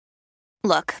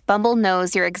Look, Bumble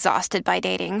knows you're exhausted by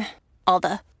dating. All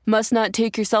the must not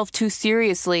take yourself too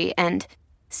seriously and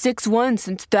 6'1"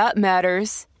 since that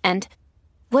matters. And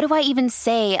what do I even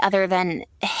say other than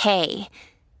hey?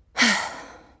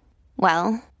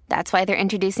 Well, that's why they're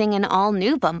introducing an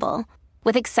all-new Bumble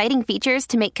with exciting features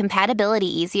to make compatibility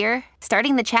easier,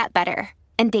 starting the chat better,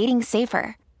 and dating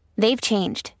safer. They've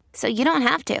changed, so you don't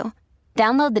have to.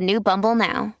 Download the new Bumble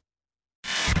now.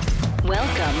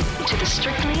 Welcome to the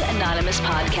Strictly Anonymous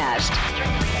Podcast.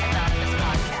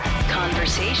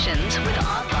 Conversations with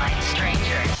online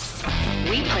strangers.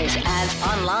 We place ads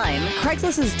online.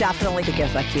 Craigslist is definitely the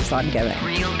gift that keeps on giving.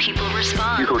 Real people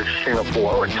respond. You go to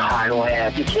Singapore or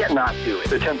Thailand, you can't not do it.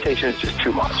 The temptation is just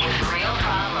too much. Real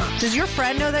problems. Does your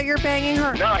friend know that you're banging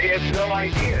her? No, he has no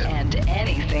idea. And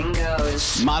anything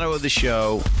goes. Motto of the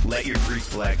show, let your Greek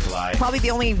flag fly. Probably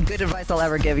the only good advice I'll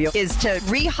ever give you is to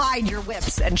re-hide your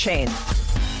whips and chains.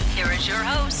 Here is your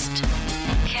host,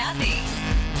 Kathy.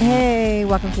 Hey,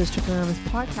 welcome to the Strictly Anonymous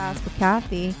Podcast with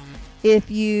Kathy.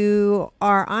 If you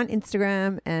are on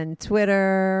Instagram and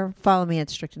Twitter, follow me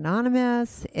at Strict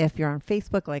Anonymous. If you're on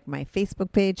Facebook, like my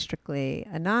Facebook page, Strictly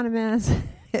Anonymous.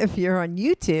 If you're on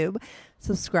YouTube,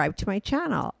 subscribe to my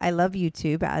channel. I love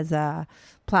YouTube as a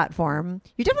platform.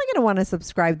 You're definitely going to want to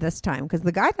subscribe this time because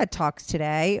the guy that talks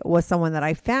today was someone that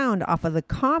I found off of the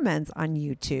comments on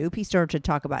YouTube. He started to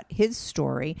talk about his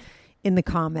story in the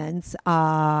comments.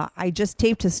 I just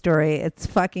taped his story. It's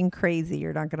fucking crazy.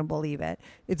 You're not going to believe it.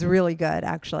 It's really good,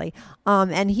 actually.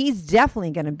 And he's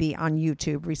definitely going to be on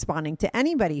YouTube responding to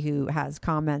anybody who has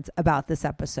comments about this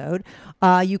episode.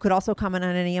 You could also comment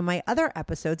on any of my other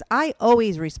episodes. I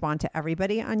always respond to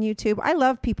everybody on YouTube. I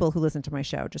love people who listen to my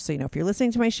show. Just so you know, if you're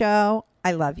listening to my show,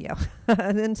 I love you.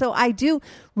 And so I do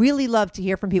really love to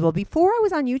hear from people. Before I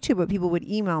was on YouTube, but people would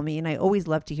email me, and I always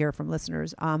love to hear from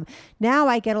listeners. Now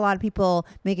I get a lot of people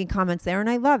making comments there, and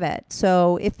I love it.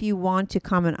 So if you want to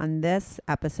comment on this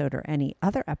episode or any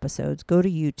other episodes, go to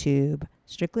YouTube,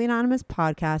 Strictly Anonymous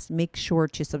Podcast. Make sure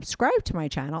to subscribe to my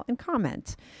channel and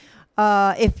comment.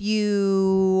 If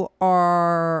you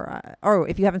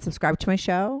haven't subscribed to my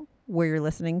show, where you're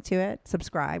listening to it,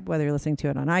 subscribe, whether you're listening to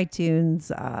it on iTunes,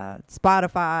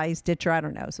 Spotify, Stitcher, I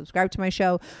don't know. Subscribe to my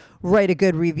show, write a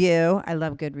good review. I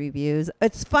love good reviews.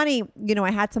 It's funny,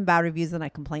 I had some bad reviews and I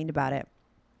complained about it.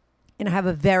 And I have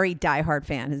a very diehard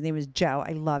fan. His name is Joe.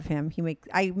 I love him.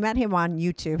 I met him on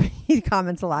YouTube. He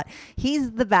comments a lot.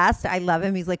 He's the best. I love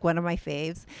him. He's like one of my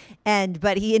faves.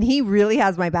 But he really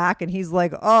has my back. And he's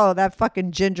like, oh, that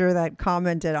fucking ginger that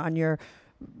commented on your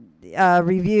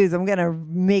reviews, I'm gonna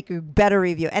make a better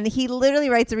review. And he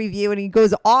literally writes a review and he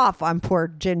goes off on poor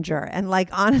Ginger. And like,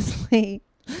 honestly,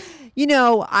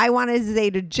 I wanted to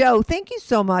say to Joe, thank you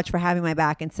so much for having my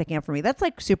back and sticking up for me. That's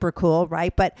like super cool,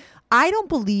 right? But I don't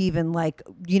believe in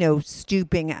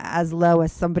stooping as low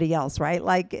as somebody else, right?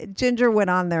 Like Ginger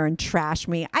went on there and trashed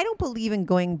me. I don't believe in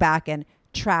going back and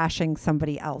trashing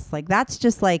somebody else. Like that's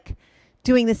just like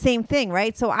doing the same thing,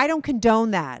 right? So I don't condone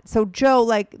that. So Joe,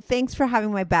 thanks for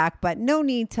having my back, but no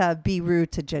need to be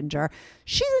rude to Ginger.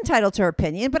 She's entitled to her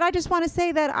opinion, but I just want to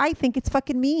say that I think it's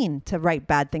fucking mean to write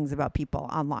bad things about people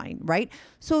online, right?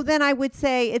 So then I would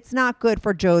say it's not good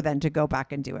for Joe then to go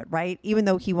back and do it, right? Even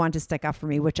though he wanted to stick up for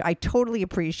me, which I totally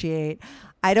appreciate.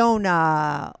 I don't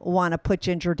want to put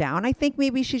Ginger down. I think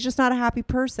maybe she's just not a happy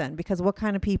person because what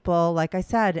kind of people, like I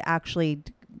said, actually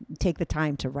take the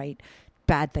time to write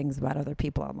bad things about other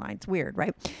people online. It's weird,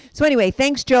 right? So anyway,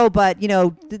 thanks, Joe. But,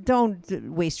 don't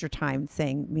waste your time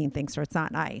saying mean things or it's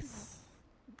not nice.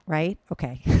 Right?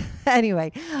 Okay.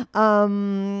 Anyway,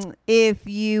 if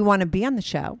you want to be on the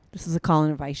show, this is a call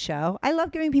and advice show. I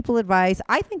love giving people advice.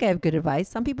 I think I have good advice.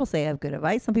 Some people say I have good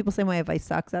advice. Some people say my advice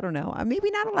sucks. I don't know.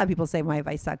 Maybe not a lot of people say my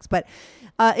advice sucks. But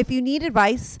if you need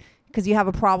advice because you have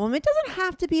a problem, it doesn't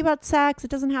have to be about sex.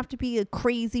 It doesn't have to be a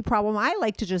crazy problem. I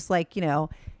like to just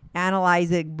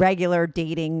analyze it, regular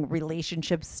dating,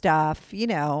 relationship stuff,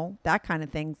 that kind of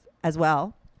things as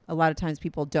well. A lot of times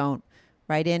people don't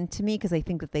write in to me because I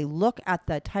think that they look at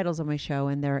the titles of my show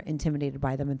and they're intimidated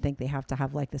by them and think they have to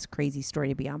have this crazy story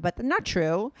to be on. But not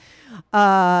true.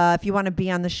 If you want to be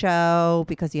on the show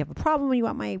because you have a problem and you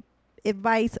want my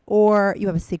advice or you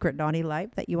have a secret naughty life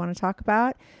that you want to talk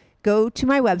about, go to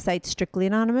my website,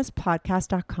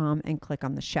 strictlyanonymouspodcast.com, and click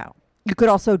on the show. You could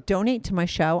also donate to my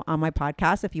show on my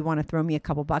podcast if you want to throw me a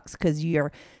couple bucks because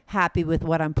you're happy with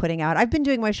what I'm putting out. I've been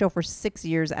doing my show for 6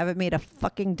 years. I haven't made a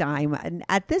fucking dime. And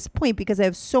at this point, because I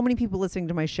have so many people listening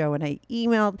to my show and I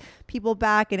emailed people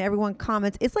back and everyone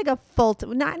comments, it's like a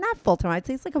not full-time. I'd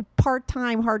say it's like a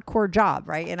part-time hardcore job,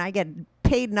 right? And I get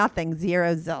paid nothing,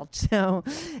 zero zilch. So,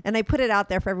 and I put it out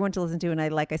there for everyone to listen to.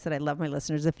 And like I said, I love my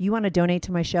listeners. If you want to donate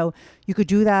to my show, you could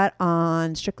do that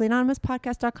on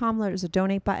strictlyanonymouspodcast.com. There's a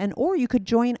donate button, or you could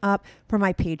join up for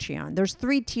my Patreon. There's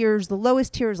 3 tiers. The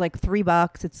lowest tier is like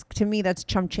 $3. It's, to me, that's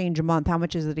chump change a month. How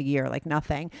much is it a year? Like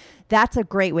nothing. That's a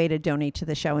great way to donate to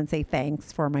the show and say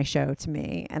thanks for my show to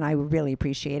me. And I would really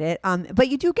appreciate it. But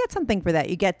you do get something for that.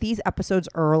 You get these episodes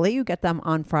early. You get them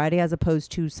on Friday as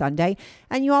opposed to Sunday.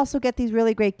 And you also get these really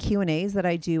great Q&As that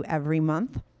I do every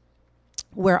month,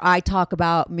 where I talk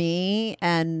about me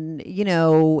and, you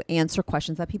know, answer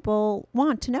questions that people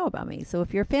want to know about me. So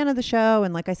if you're a fan of the show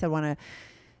and, like I said, want to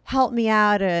help me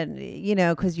out and, you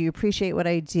know, because you appreciate what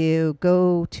I do,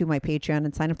 go to my Patreon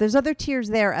and sign up. There's other tiers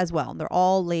there as well. They're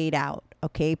all laid out.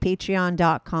 Okay.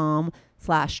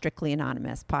 Patreon.com/Strictly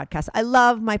Anonymous podcast. I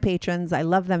love my patrons. I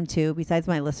love them too. Besides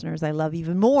my listeners, I love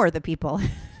even more the people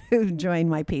who join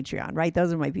my Patreon, right?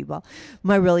 Those are my people,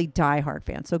 my really diehard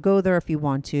fans. So go there if you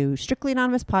want to. Patreon.com/Strictly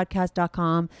Anonymous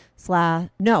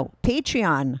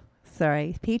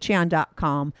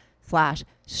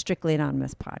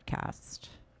podcast.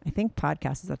 I think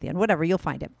podcast is at the end. Whatever, you'll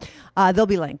find it. There'll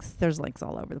be links. There's links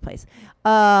all over the place.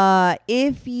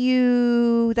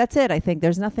 That's it. I think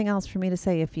there's nothing else for me to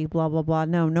say. If you blah, blah, blah.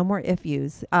 No more if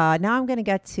yous. Now I'm going to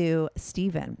get to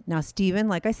Steven. Now, Steven,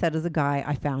 like I said, is a guy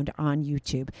I found on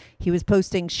YouTube. He was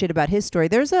posting shit about his story.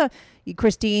 There's a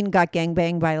Christine got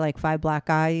gangbanged by like 5 black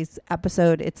guys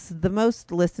episode. It's the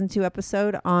most listened to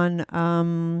episode on,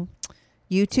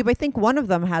 YouTube. I think one of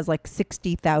them has like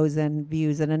 60,000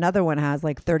 views and another one has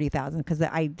like 30,000 because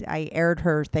I aired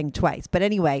her thing twice. But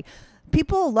anyway,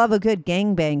 people love a good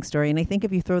gangbang story. And I think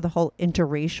if you throw the whole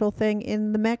interracial thing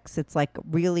in the mix, it's like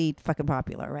really fucking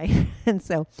popular, right? And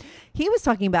so he was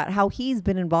talking about how he's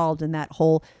been involved in that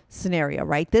whole scenario,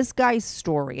 right? This guy's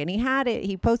story. And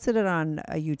he posted it on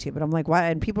YouTube. And I'm like, why?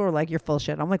 And people were like, you're full of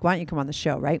shit. I'm like, why don't you come on the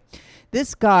show, right?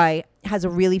 This guy has a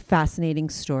really fascinating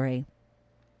story.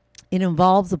 It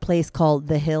involves a place called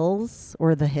The Hills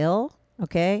or The Hill,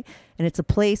 okay? And it's a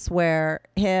place where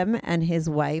him and his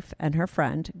wife and her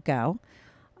friend go.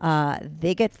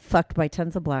 They get fucked by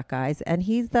tons of black guys, and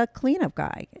he's the cleanup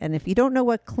guy. And if you don't know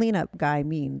what cleanup guy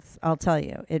means, I'll tell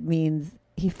you. It means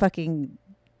he fucking,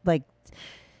 like,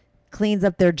 cleans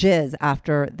up their jizz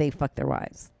after they fuck their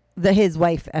wives. His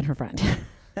wife and her friend.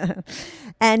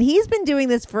 And he's been doing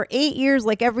this for 8 years,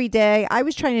 like every day. I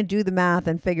was trying to do the math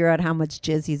and figure out how much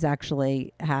jizz he's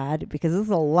actually had, because this is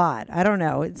a lot. I don't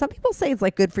know. Some people say it's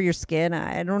like good for your skin.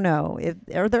 I don't know.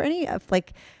 Are there any,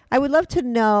 like, I would love to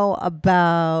know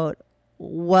about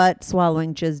what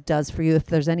swallowing jizz does for you, if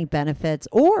there's any benefits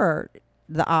or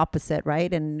the opposite,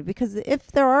 right? And because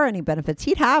if there are any benefits,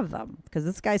 he'd have them, because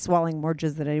this guy's swallowing more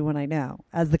jizz than anyone I know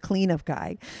as the cleanup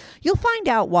guy. You'll find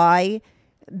out why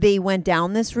they went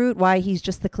down this route, why he's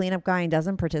just the cleanup guy and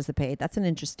doesn't participate. That's an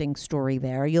interesting story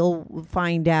there. You'll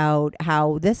find out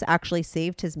how this actually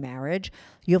saved his marriage.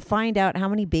 You'll find out how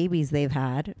many babies they've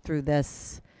had through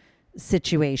this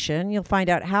situation. You'll find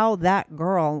out how that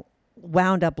girl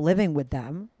wound up living with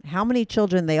them, how many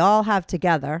children they all have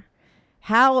together,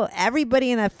 how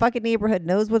everybody in that fucking neighborhood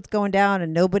knows what's going down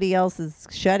and nobody else is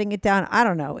shutting it down. I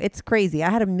don't know. It's crazy. I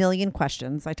had a million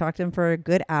questions. I talked to him for a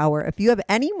good hour. If you have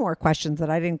any more questions that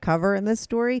I didn't cover in this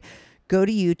story, go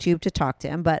to YouTube to talk to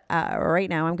him. But right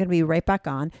now, I'm going to be right back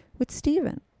on with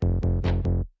Steven.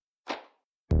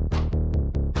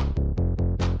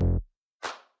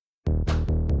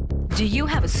 Do you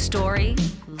have a story,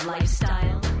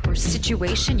 lifestyle, or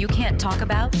situation you can't talk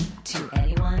about to anyone?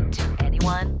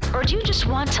 Or do you just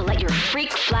want to let your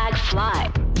freak flag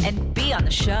fly and be on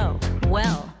the show?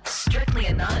 Well, Strictly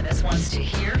Anonymous wants to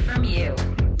hear from you.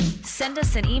 Send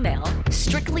us an email,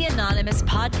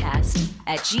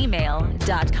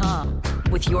 strictlyanonymouspodcast@gmail.com,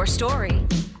 with your story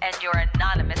and your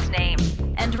anonymous name.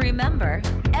 And remember,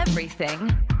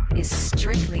 everything is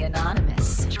strictly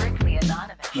anonymous. Strictly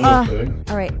anonymous.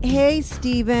 All right. Hey,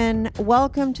 Steven.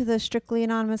 Welcome to the Strictly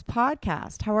Anonymous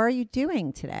podcast. How are you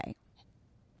doing today?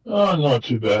 Not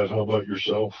too bad. How about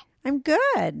yourself? I'm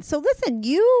good. So listen,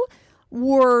 you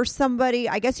were somebody,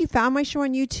 I guess you found my show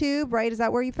on YouTube, right? Is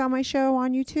that where you found my show,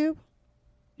 on YouTube?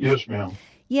 Yes, ma'am.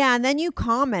 Yeah, and then you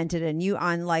commented and you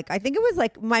on, like, I think it was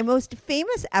like my most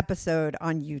famous episode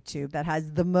on YouTube that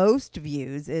has the most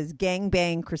views is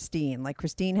Gangbang Christine. Like,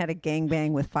 Christine had a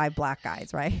gangbang with 5 black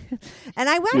guys, right? And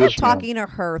I wound up talking to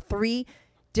her 3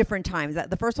 different times.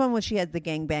 The first one was she had the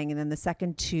gangbang, and then the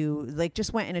second 2 like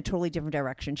just went in a totally different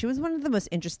direction. She was one of the most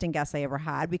interesting guests I ever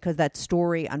had, because that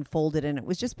story unfolded and it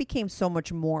was just became so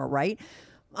much more, right?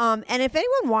 And if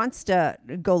anyone wants to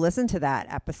go listen to that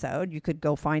episode, you could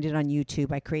go find it on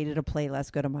YouTube. I created a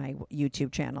playlist. Go to my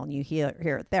YouTube channel and you hear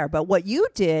it there. But what you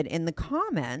did in the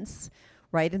comments,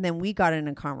 right, and then we got in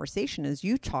a conversation, is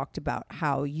you talked about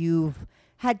how you've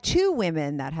had 2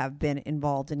 women that have been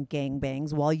involved in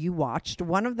gangbangs while you watched.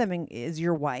 One of them is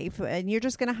your wife, and you're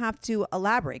just going to have to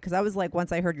elaborate. Because I was like,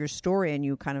 once I heard your story and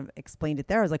you kind of explained it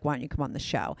there, I was like, why don't you come on the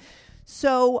show?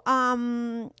 So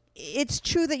it's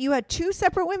true that you had 2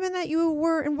 separate women that you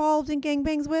were involved in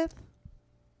gangbangs with?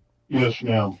 Yes,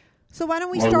 ma'am. So why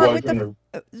don't we My start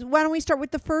wife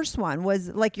with the first one? Was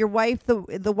like your wife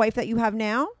the wife that you have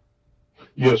now?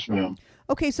 Yes, ma'am.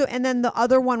 Okay, so and then the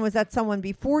other one, was that someone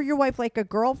before your wife, like a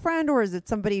girlfriend, or is it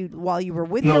somebody while you were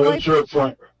with your No, wife? it's her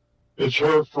friend. It's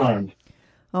her friend.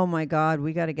 Oh my God,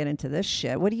 we got to get into this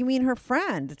shit. What do you mean her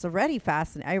friend? It's already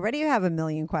fascinating. I already have a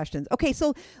million questions. Okay,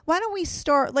 so why don't we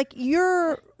start, like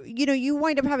you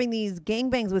wind up having these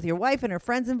gangbangs with your wife and her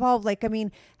friends involved. Like, I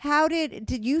mean, how did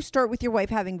you start with your wife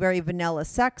having very vanilla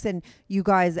sex, and you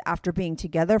guys, after being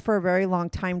together for a very long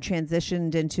time,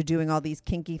 transitioned into doing all these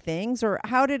kinky things? Or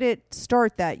how did it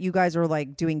start that you guys are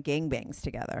like doing gangbangs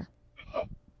together?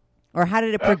 Or how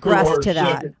did it progress to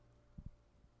that?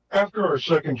 After our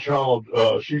second child,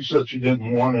 she said she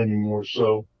didn't want anymore,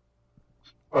 so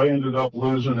I ended up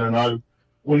losing, and I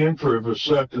went in for a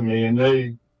vasectomy, and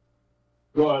they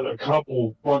got a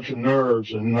bunch of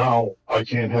nerves, and now I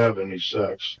can't have any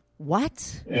sex.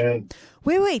 What? And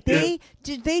wait, they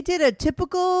did a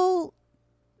typical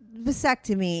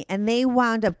vasectomy, and they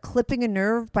wound up clipping a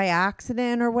nerve by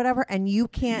accident or whatever, and you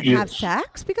can't have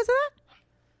sex because of that?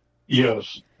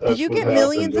 Yes. Did you get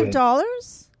millions of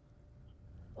dollars?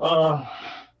 I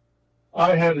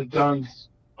had it done.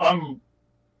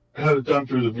 Had it done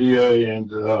through the VA, and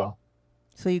so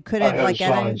you couldn't like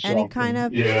get any kind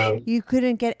of You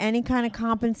couldn't get any kind of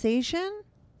compensation.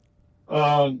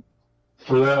 For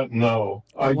that, no.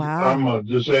 I'm a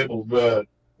disabled vet,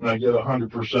 and I get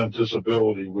 100%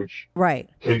 disability, which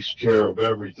takes care of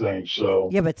everything. So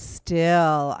yeah, but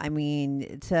still, I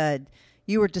mean,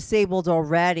 you were disabled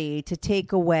already. To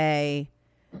take away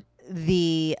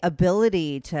the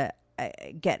ability to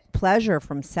get pleasure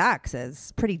from sex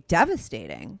is pretty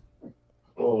devastating.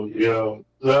 Oh yeah,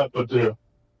 but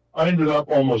I ended up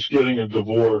almost getting a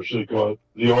divorce. The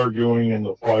arguing and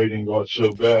the fighting got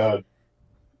so bad.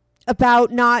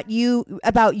 About you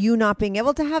not being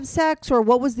able to have sex, or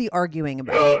what was the arguing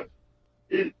about?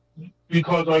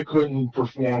 Because I couldn't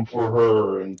perform for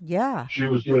her, and she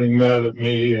was getting mad at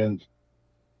me, and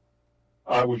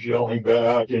I was yelling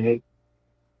back, and it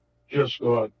just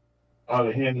got out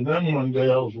of hand. And then one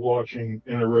day I was watching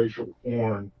interracial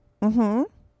porn. Mm-hmm.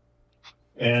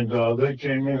 And they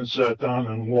came in and sat down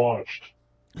and watched.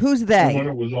 Who's they? And when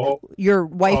it was all your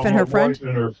wife and her friend? My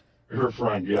wife and her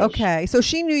friend, yes. Okay, so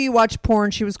she knew you watched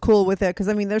porn. She was cool with it. Because,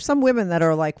 I mean, there's some women that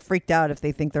are, like, freaked out if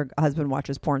they think their husband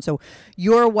watches porn. So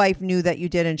your wife knew that you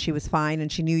did, and she was fine,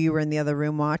 and she knew you were in the other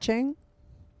room watching?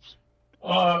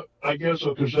 I guess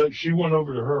so, because she went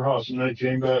over to her house, and they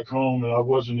came back home, and I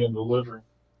wasn't in the living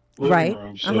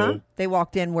room. So they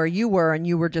walked in where you were, and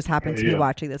you were just happened to be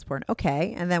watching this porn.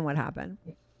 Okay, and then what happened?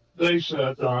 They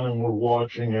sat down and were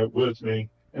watching it with me,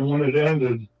 and when it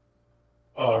ended,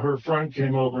 her friend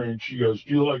came over, and she goes,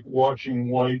 "Do you like watching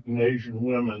white and Asian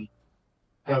women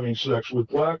having sex with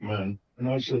black men?" And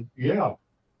I said, "Yeah."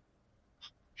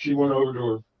 She went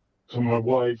over to my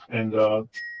wife, and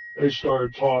they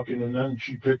started talking, and then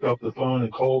she picked up the phone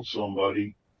and called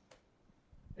somebody.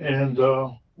 And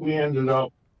we ended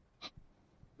up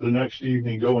the next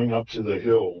evening going up to the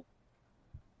Hill.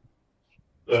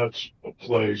 That's a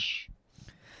place.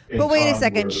 But wait a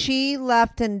second. She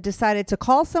left and decided to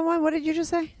call someone? What did you just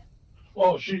say?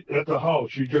 Well, at the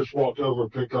house. She just walked over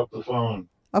and picked up the phone.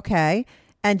 Okay.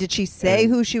 And did she say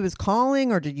who she was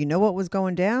calling, or did you know what was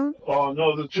going down? Oh,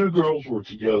 no, the 2 girls were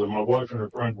together. My wife and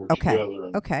her friend were together.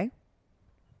 And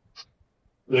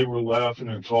they were laughing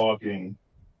and talking.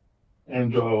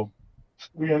 And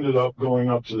we ended up going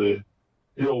up to the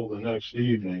Hill the next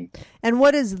evening. And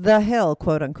what is the Hill,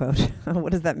 quote unquote?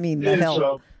 What does that mean, the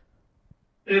Hill?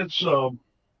 It's like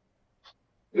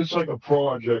a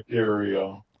project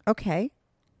area. Okay.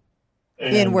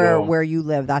 And, in where you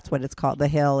live, that's what it's called. The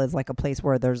Hill is like a place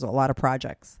where there's a lot of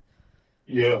projects.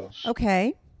 Yes.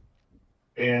 Okay.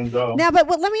 And now, but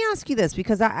let me ask you this,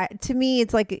 because to me,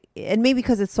 it's like, and maybe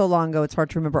because it's so long ago, it's hard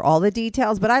to remember all the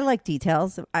details. But I like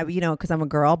details, because I'm a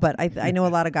girl. But I know a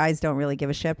lot of guys don't really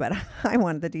give a shit. But I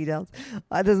wanted the details.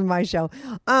 This is my show.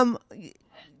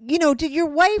 did your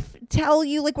wife tell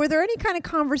you, like, were there any kind of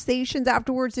conversations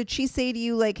afterwards? Did she say to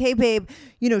you, like, hey, babe,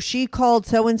 she called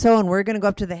so-and-so and we're going to go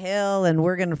up to the hill and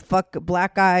we're going to fuck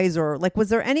black guys? Or, like, was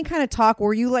there any kind of talk?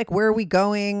 Were you like, where are we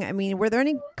going? I mean, were there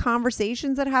any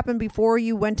conversations that happened before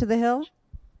you went to the hill?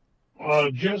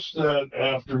 Just that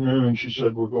afternoon, she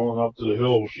said, we're going up to the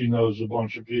hill. She knows a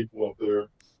bunch of people up there.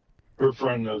 Her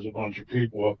friend knows a bunch of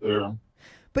people up there.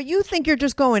 But you think you're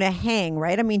just going to hang,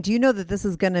 right? I mean, do you know that this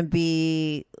is going to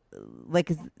be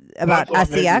like about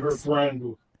SEX?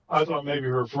 I thought maybe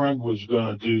her friend was going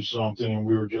to do something and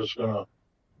we were just going to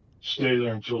stay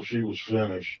there until she was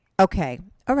finished. Okay.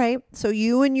 All right. So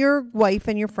you and your wife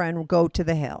and your friend will go to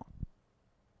the hill.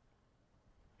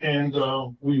 And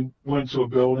we went to a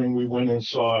building. We went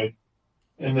inside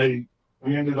and we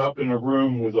ended up in a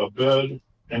room with a bed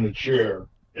and a chair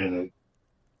in it.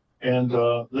 And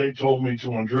they told me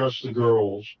to undress the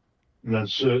girls and then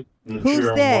sit in the chair.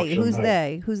 Who's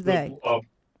they? Who's they?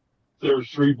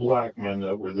 There's 3 black men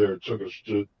that were there, took us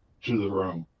to the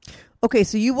room. Okay,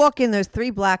 so you walk in, there's 3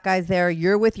 black guys there.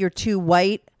 You're with your 2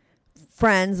 white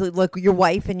friends, like your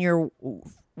wife and your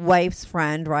wife's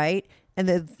friend, right? And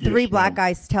the 3 black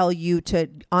guys tell you to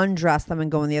undress them and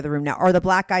go in the other room. Now, are the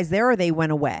black guys there or they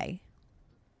went away?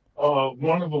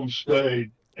 One of them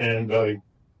stayed, and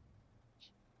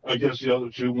I guess the other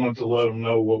 2 wanted to let them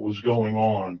know what was going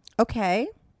on. Okay.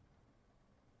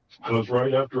 Because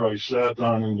right after I sat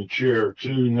down in the chair,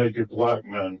 2 naked black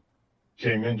men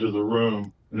came into the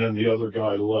room, and then the other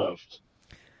guy left.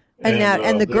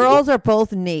 And the girls are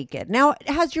both naked. Now,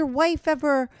 has your wife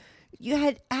ever,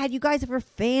 you guys ever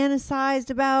fantasized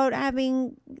about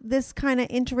having this kind of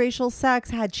interracial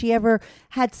sex? Had she ever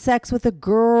had sex with a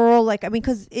girl? Like, I mean,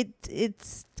 because it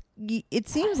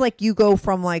seems like you go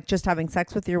from like just having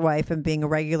sex with your wife and being a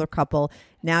regular couple.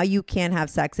 Now you can't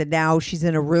have sex, and now she's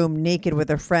in a room naked with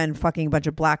her friend fucking a bunch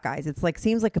of black guys. It's like,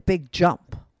 seems like a big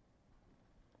jump.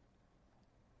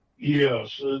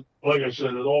 Yes. Like I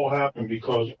said, it all happened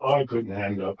because I couldn't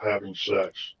end up having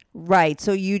sex. Right.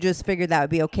 So you just figured that would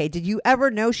be okay. Did you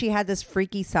ever know she had this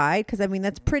freaky side? Because, I mean,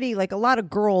 that's pretty, like, a lot of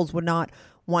girls would not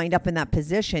wind up in that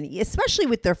position, especially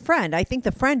with their friend. I think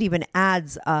the friend even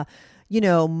adds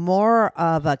more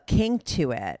of a kink to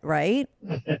it, right?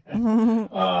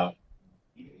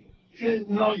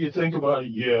 No, you think about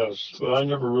it, yes, but I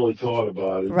never really thought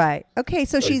about it. Right. Okay,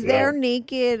 so she's there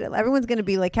naked. Everyone's going to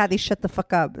be like, Kathy, shut the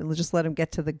fuck up, and we'll just let him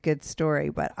get to the good story.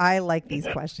 But I like these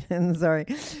questions. Sorry.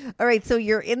 All right, so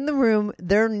you're in the room.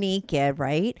 They're naked,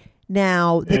 right?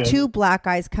 Now, the 2 black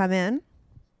guys come in.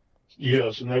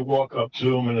 Yes, and they walk up to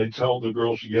them, and they tell the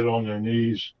girls to get on their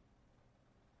knees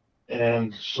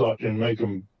and suck and make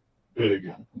them big.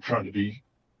 I'm trying to be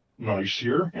nice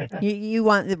here. you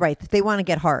want, right, they want to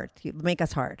get hard. You make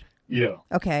us hard. Yeah.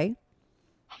 Okay.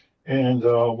 And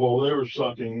while they were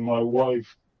sucking, my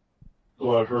wife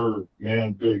got her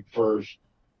man big first.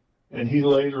 And he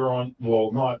later on,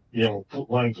 well, not,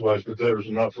 lengthwise, but there was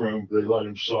enough room. They let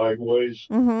him sideways.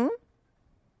 Mm-hmm.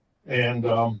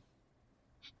 And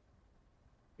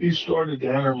he started to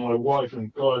enter my wife,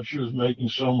 and God, she was making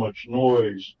so much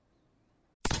noise.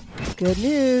 Good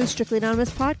news. Strictly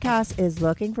Anonymous Podcast is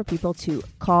looking for people to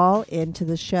call into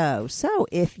the show. So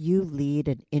if you lead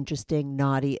an interesting,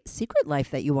 naughty secret life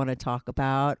that you want to talk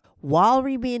about while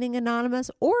remaining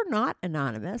anonymous or not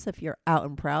anonymous, if you're out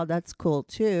and proud, that's cool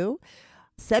too.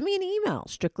 Send me an email,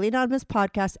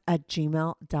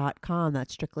 strictlyanonymouspodcast@gmail.com.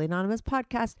 That's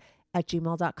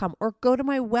strictlyanonymouspodcast@gmail.com. Or go to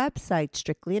my website,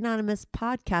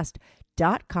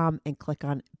 strictlyanonymouspodcast.com, and click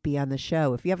on Be on the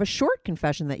Show. If you have a short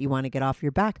confession that you want to get off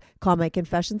your back, call my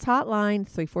confessions hotline,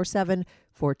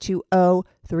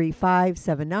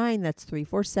 347-420-3579. That's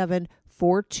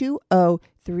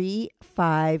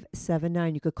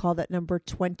 347-420-3579. You could call that number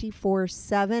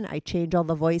 24/7. I change all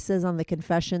the voices on the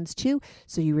confessions too,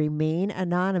 so you remain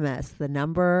anonymous. The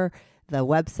number, the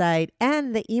website,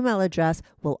 and the email address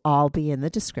will all be in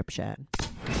the description.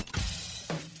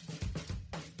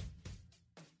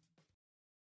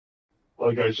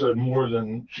 Like I said, more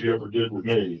than she ever did with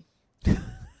me.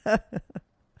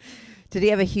 Did he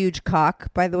have a huge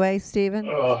cock, by the way, Stephen?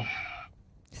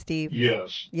 Steve?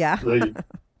 Yes. Yeah.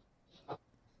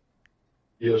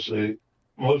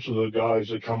 Most of the guys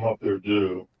that come up there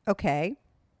do. Okay.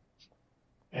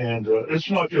 And it's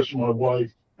not just my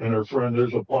wife and her friend.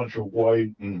 There's a bunch of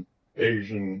white and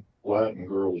Asian, Latin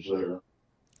girls there.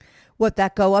 What,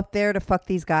 that go up there to fuck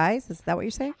these guys? Is that what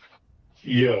you're saying?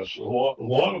 Yes, a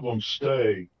lot of them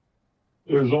stay.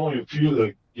 There's only a few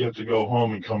that get to go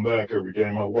home and come back every day.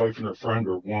 My wife and her friend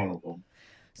are one of them.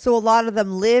 So a lot of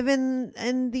them live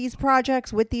in these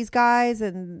projects with these guys,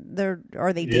 and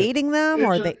are they dating them,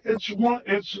 or are they?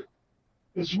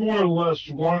 It's more or less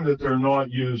one that they're not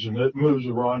using. It moves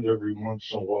around every once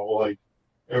in a while, like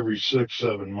every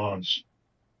 6-7 months.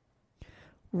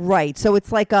 Right. So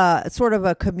it's like a sort of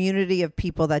a community of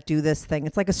people that do this thing.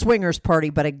 It's like a swingers party,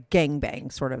 but a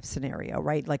gangbang sort of scenario,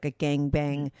 right? Like a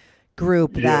gangbang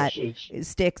group that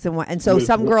sticks and so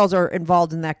some girls are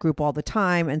involved in that group all the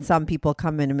time, and some people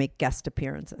come in and make guest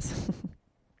appearances.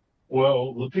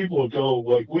 Well, the people that go,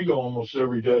 like we go almost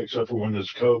every day, except for when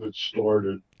this COVID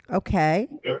started. Okay.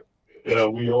 Yeah,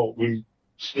 we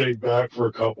stayed back for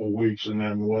a couple of weeks, and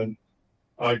then when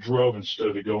I drove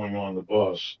instead of going on the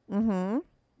bus. Mm-hmm.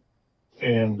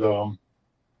 And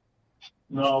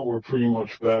now we're pretty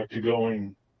much back to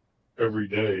going every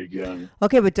day again.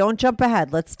 Okay, but don't jump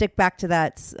ahead. Let's stick back to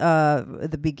that,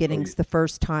 the beginnings, the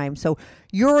first time. So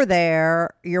you're there.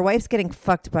 Your wife's getting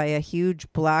fucked by a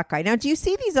huge black guy. Now, do you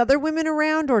see these other women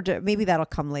around, or maybe that'll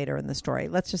come later in the story?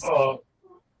 Let's just...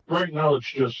 Right now, it's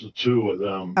just the two of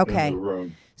them in the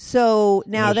room. So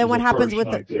now then what happens with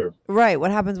Right,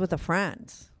 what happens with the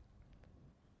friend?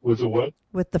 With the what?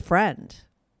 With the friend.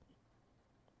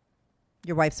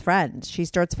 Your wife's friend. She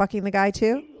starts fucking the guy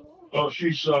too? Oh,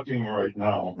 she's sucking right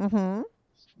now. Mm-hmm.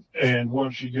 And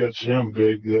when she gets him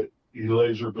big, that he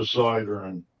lays her beside her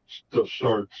and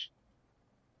starts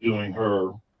doing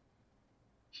her.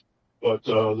 But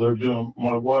they're doing,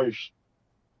 my wife's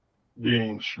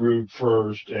being screwed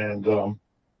first, and all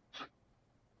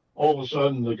of a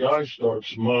sudden the guy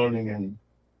starts moaning, and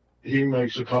he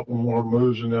makes a couple more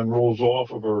moves and then rolls off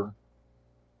of her.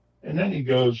 And then he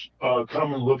goes,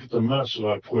 come and look at the mess that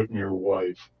I put in your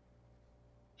wife.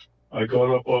 I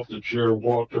got up off the chair,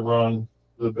 walked around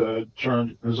the bed,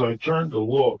 as I turned to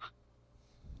look,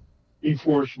 he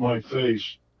forced my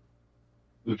face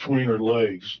between her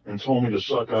legs and told me to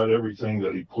suck out everything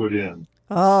that he put in.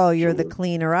 Oh, you're the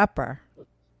cleaner upper.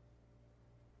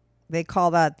 They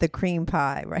call that the cream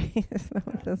pie, right? Is that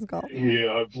what that's called?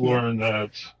 Yeah, I've learned that.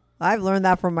 I've learned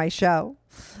that from my show.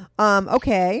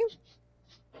 Okay.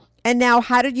 And now,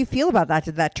 how did you feel about that?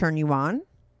 Did that turn you on?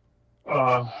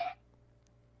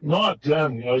 Not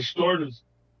then. I started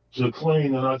to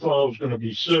clean, and I thought I was going to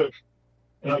be sick,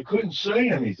 and I couldn't say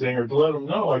anything or let him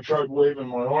know. I tried waving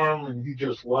my arm, and he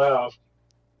just laughed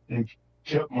and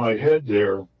kept my head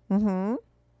there. Mm-hmm.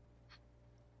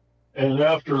 And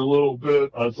after a little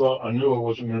bit, I knew I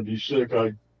wasn't going to be sick.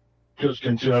 I just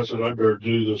contested, I better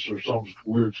do this or something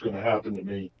weird's going to happen to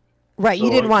me. Right. So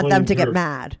you didn't want them to get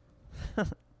mad.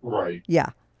 Right. Yeah.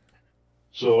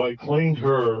 So I cleaned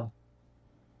her,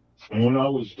 and when I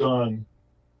was done,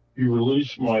 he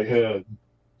released my head,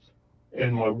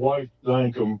 and my wife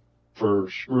thanked him for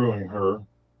screwing her.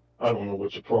 I don't know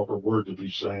what's the proper word to be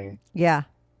saying. Yeah.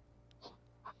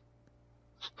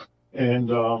 And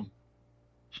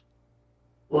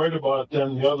right about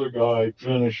then, the other guy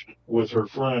finished with her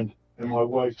friend, and my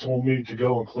wife told me to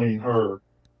go and clean her.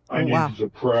 I needed to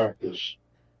practice.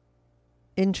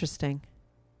 Interesting.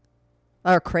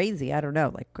 Or crazy, I don't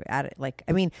know. I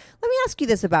mean, let me ask you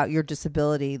this about your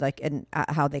disability, and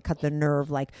how they cut the nerve.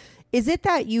 Is it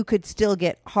that you could still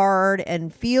get hard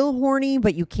and feel horny,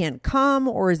 but you can't come,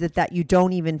 or is it that you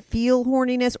don't even feel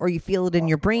horniness, or you feel it in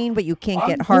your brain, but you can't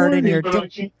get hard in your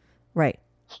dick? Right.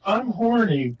 I'm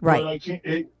horny, right.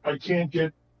 But I can't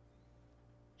get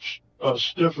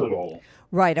stiff at all.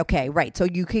 Right. Okay. Right. So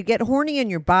you could get horny in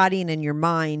your body and in your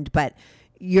mind, but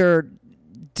your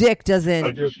dick doesn't.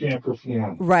 I just can't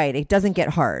perform. Right. It doesn't get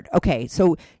hard. Okay.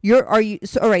 So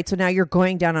all right. So now you're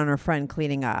going down on her friend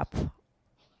cleaning up.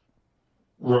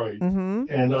 Right. Mm-hmm.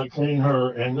 And I cleaned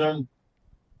her, and then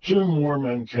 2 more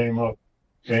men came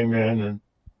in, and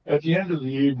at the end of the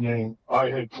evening, I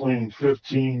had cleaned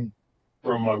 15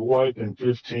 from my wife and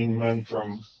 15 men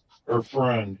from her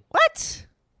friend. What?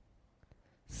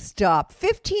 Stop.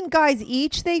 15 guys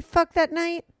each they fucked that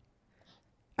night?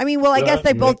 I mean, well, I guess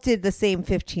they both did the same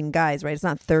 15 guys, right? It's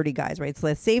not 30 guys, right? It's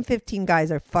the same 15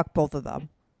 guys, or fuck both of them.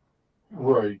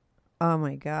 Right. Oh,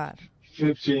 my God.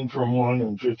 15 from one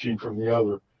and 15 from the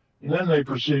other. And then they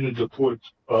proceeded to put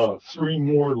 3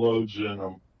 more loads in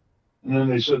them. And then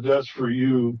they said, that's for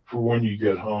you for when you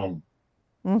get home.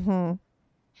 Mm-hmm.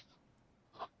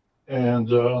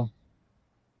 And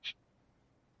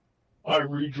I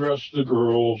redressed the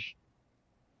girls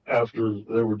after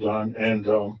they were done. And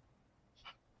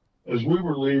as we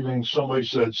were leaving, somebody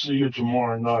said, see you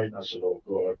tomorrow night. And I said, oh,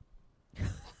 God.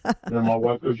 And then my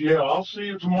wife goes, yeah, I'll see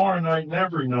you tomorrow night and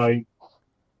every night.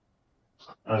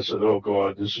 I said, oh,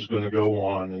 God, this is going to go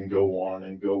on and go on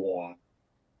and go on.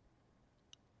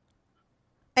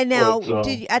 And now, But,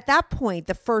 did you, at that point,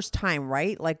 the first time,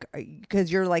 right? Like,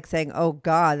 because you're like saying, "Oh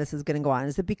God, this is going to go on."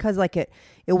 Is it because like it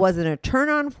wasn't a turn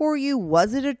on for you?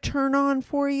 Was it a turn on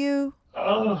for you?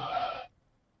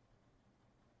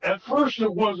 At first,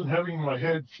 it wasn't having my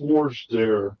head forced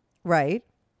there, Right.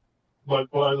 but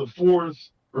by the fourth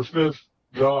or fifth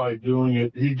guy doing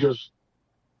it, he just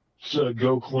said,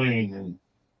 "Go clean," and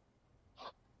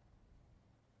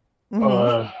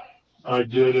Mhm. I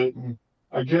did it, and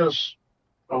I guess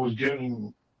I wasn't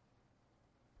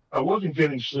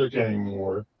getting sick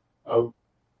anymore. I,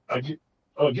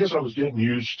 I guess I was getting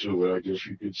used to it, I guess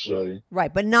you could say.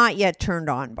 Right, but not yet turned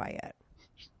on by it.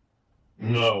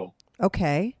 No.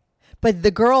 Okay. But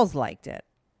the girls liked it.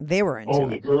 They were into Oh,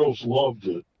 the it. girls loved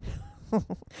it.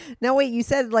 Now, wait, you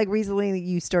said like recently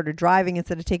you started driving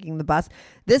instead of taking the bus.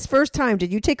 This first time,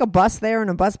 did you take a bus there and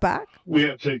a bus back? We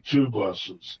had to take 2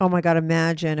 buses. Oh my God,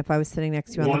 imagine if I was sitting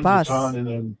next to you on One the bus. to town and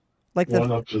then Like one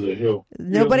up to the hill.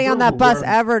 nobody Yeah, on the that girls bus were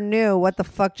wearing- ever knew what the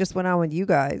fuck just went on with you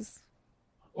guys.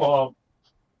 The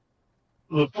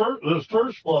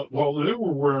first bus, well, they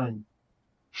were wearing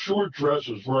short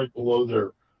dresses right below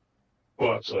their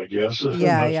butts, I guess. Yeah,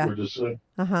 That's yeah. what to say.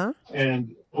 Uh-huh.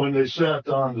 And when they sat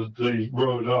down, they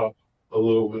rode up a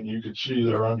little bit, and you could see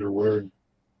their underwear.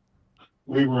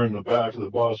 We were in the back of the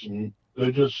bus, and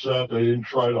they just sat. They didn't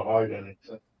try to hide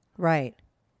anything. Right.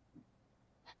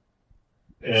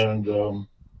 And on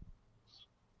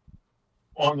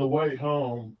the way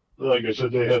home, like I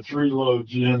said, they had 3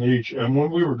 loads in each. And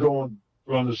when we were going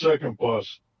on the second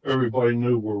bus, everybody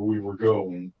knew where we were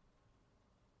going.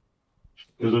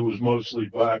 Because it was mostly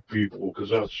black people,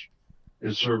 because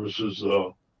it services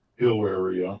the hill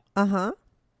area. Uh-huh.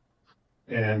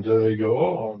 And they go,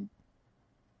 "Oh,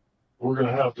 we're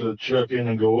going to have to check in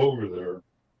and go over there."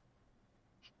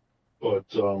 But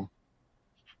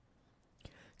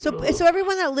So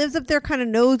everyone that lives up there kind of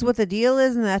knows what the deal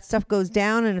is and that stuff goes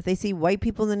down. And if they see white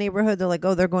people in the neighborhood, they're like,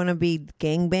 oh, they're going to be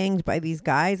gangbanged by these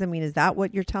guys. I mean, is that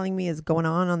what you're telling me is going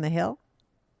on the hill?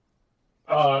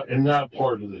 in that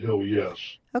part of the hill, yes.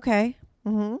 Okay.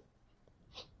 Mm-hmm.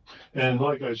 And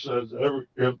like I said,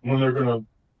 when they're going to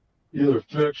either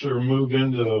fix or move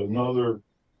into another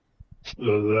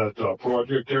that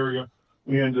project area,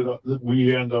 we end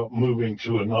up moving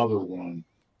to another one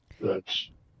that's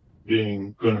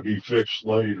going to be fixed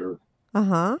later.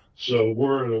 Uh-huh. So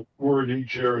we're at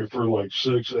each area for like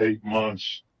 6-8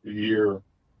 months a year, and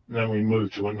then we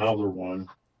move to another one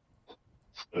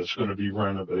that's going to be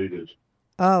renovated.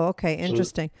 Oh, okay.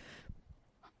 Interesting.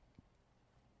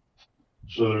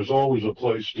 So there's always a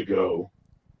place to go.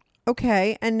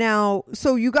 Okay. And now,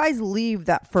 so you guys leave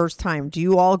that first time. Do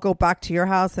you all go back to your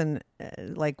house and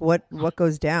like what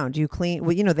goes down? Do you clean?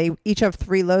 Well, they each have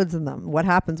 3 loads in them. What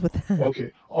happens with that?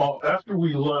 Okay. After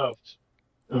we left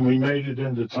and we made it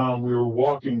into town, we were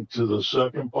walking to the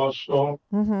second bus stop.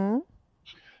 Mm-hmm.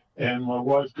 And my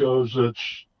wife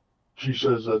she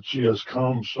says that she has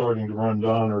cum starting to run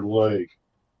down her leg.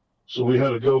 So we had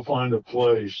to go find a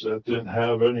place that didn't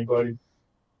have anybody.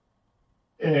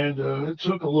 And it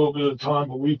took a little bit of time,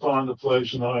 but we found a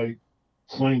place and I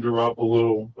cleaned her up a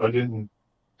little. I didn't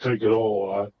take it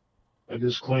all out. I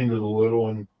just cleaned it a little,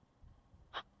 and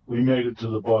we made it to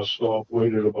the bus stop,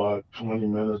 waited about 20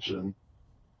 minutes, and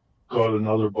got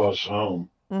another bus home.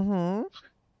 Mm-hmm.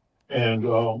 And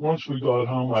once we got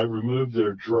home, I removed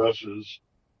their dresses.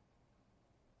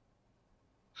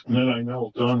 And then I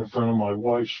knelt down in front of my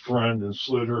wife's friend and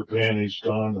slid her panties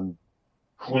down and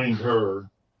cleaned her.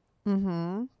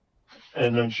 Mm-hmm.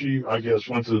 And then she, I guess,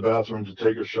 went to the bathroom to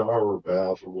take a shower or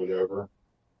bath or whatever.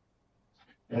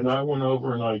 And I went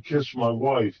over and I kissed my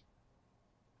wife.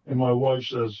 And my wife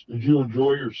says, "Did you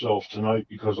enjoy yourself tonight?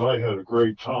 Because I had a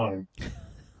great time.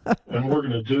 And we're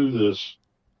going to do this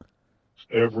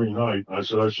every night." I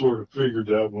said, "I sort of figured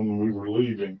that when we were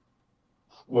leaving.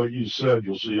 What you said,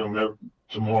 you'll see them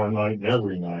tomorrow night and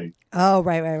every night." Oh,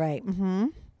 right. Mm-hmm.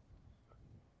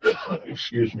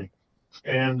 Excuse me.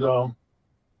 And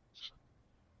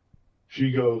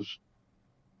she goes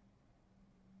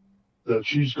that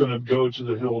she's going to go to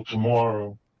the hill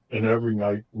tomorrow and every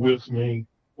night with me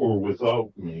or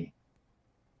without me.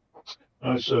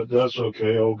 I said, "That's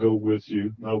okay. I'll go with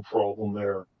you. No problem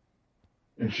there."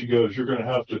 And she goes, "You're going to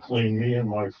have to clean me and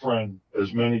my friend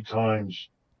as many times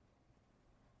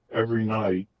every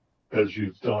night as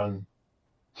you've done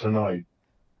tonight,"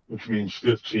 which means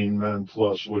 15 men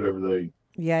plus whatever they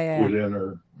Yeah. put in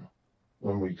her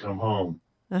when we come home.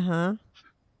 Uh-huh.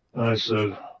 And I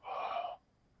said,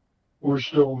 "We're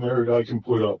still married. I can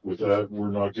put up with that.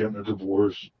 We're not getting a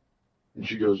divorce." And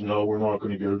she goes, "No, we're not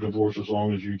going to get a divorce as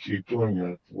long as you keep doing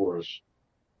that for us."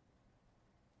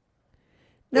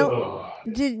 Now,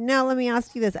 let me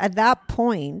ask you this. At that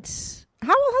point,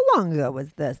 how long ago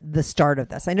was the start of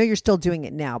this? I know you're still doing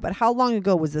it now, but how long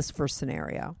ago was this first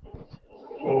scenario?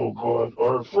 Oh, God.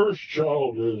 Our first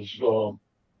child is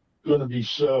going to be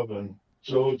 7,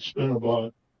 so it's been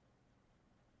about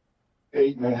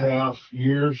 8.5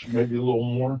 years, maybe a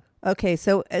little more. Okay,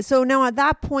 so now at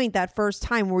that point, that first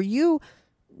time, were you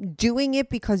doing it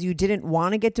because you didn't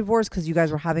want to get divorced because you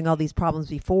guys were having all these problems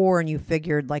before and you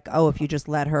figured like, oh, if you just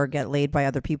let her get laid by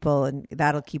other people and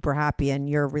that'll keep her happy and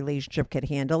your relationship could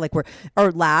handle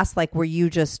were you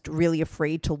just really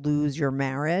afraid to lose your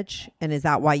marriage? And is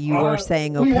that why you were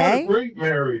saying okay? We had a great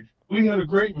marriage. We had a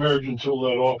great marriage until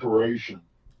that operation.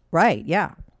 Right,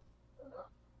 yeah.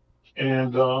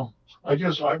 And I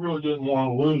guess I really didn't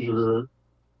want to lose her.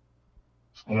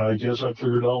 And I guess I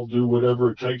figured I'll do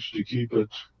whatever it takes to keep it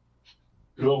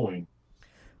going.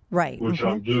 Right. Which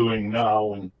I'm doing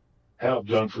now and have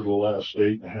done for the last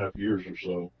 8.5 years or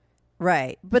so.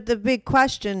 Right. But the big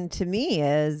question to me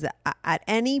is at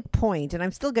any point, and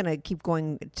I'm still going to keep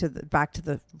going back to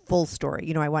the full story.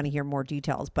 You know, I want to hear more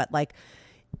details. But like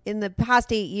in the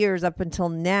past 8 years up until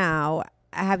now,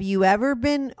 have you ever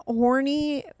been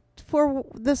horny for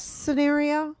this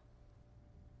scenario?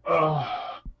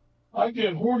 I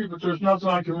get horny, but there's nothing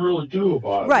I can really do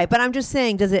about it. Right, but I'm just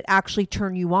saying, does it actually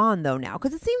turn you on, though, now?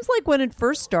 Because it seems like when it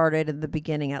first started in the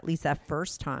beginning, at least that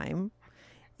first time,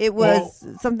 it was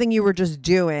something you were just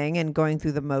doing and going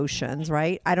through the motions,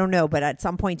 right? I don't know, but at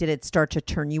some point, did it start to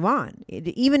turn you on,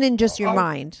 even in just your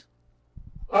mind?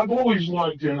 I've always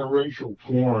liked interracial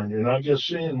porn, and I guess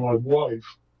seeing my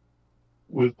wife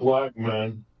with black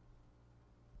men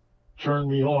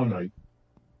turned me on.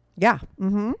 Yeah,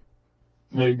 mm-hmm.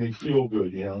 Made me feel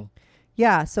good, you know?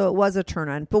 Yeah, so it was a turn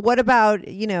on. But what about,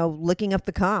 licking up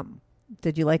the cum?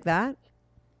 Did you like that?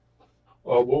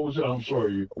 What was it? I'm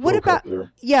sorry. You what broke about, up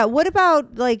there. Yeah, what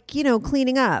about,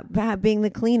 cleaning up, being the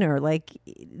cleaner,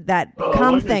 that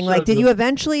cum like thing? Did you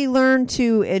eventually learn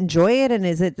to enjoy it, and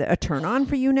is it a turn on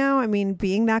for you now? I mean,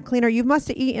 being that cleaner, you must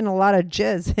have eaten a lot of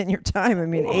jizz in your time. I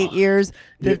mean, 8 years,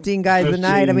 15 guys a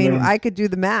night. I mean, I could do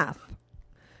the math.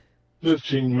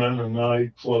 15 men a night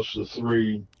plus the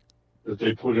 3 that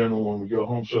they put in when we go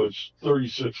home. So it's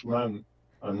 36 men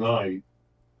a night.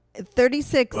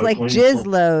 36 jizz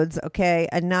loads, okay,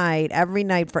 a night, every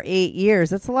night for 8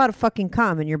 years. That's a lot of fucking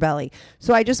cum in your belly.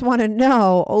 So I just want to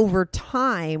know over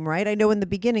time, right? I know in the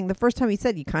beginning, the first time you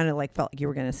said you kind of felt like you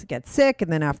were going to get sick.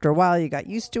 And then after a while you got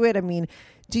used to it. I mean,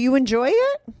 do you enjoy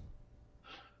it?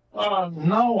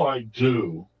 No, I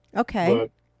do. Okay.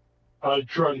 But I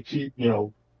try to keep,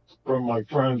 from my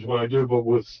friends what I do, but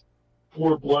with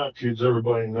 4 black kids,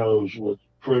 everybody knows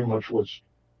pretty much what's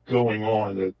going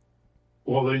on. That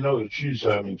they know that she's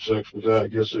having sex, but I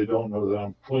guess they don't know that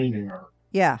I'm cleaning her.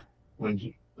 Yeah.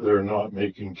 When they're not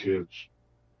making kids.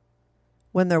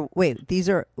 When they're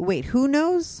who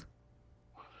knows?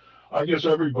 I guess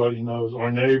everybody knows,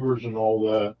 our neighbors and all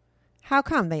that. How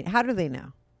come how do they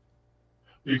know?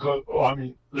 Because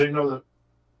they know that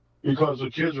because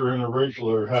the kids are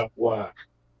interracial, they're half black.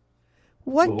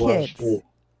 What kids?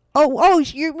 Oh,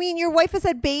 you mean your wife has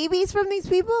had babies from these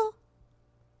people?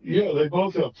 Yeah, they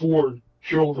both have 4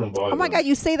 children by Oh my God,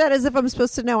 you say that as if I'm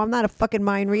supposed to know. I'm not a fucking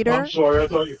mind reader. I'm sorry, I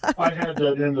thought I had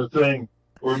that in the thing.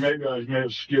 Or maybe I may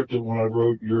have skipped it when I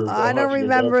wrote your... I don't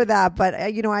remember that, but,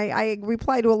 I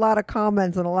reply to a lot of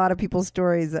comments and a lot of people's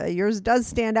stories. Yours does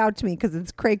stand out to me because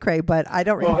it's cray-cray, but I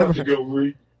don't remember. I'll have to go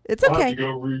read. It's okay. I'll have to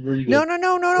go reread it.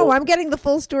 No. I'm getting the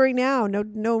full story now.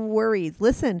 No worries.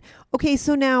 Listen. Okay,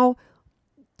 so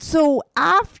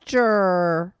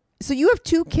you have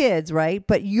 2 kids, right?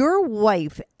 But your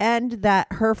wife and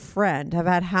her friend have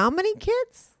had how many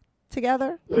kids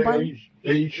together?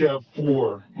 They each have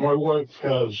 4. My wife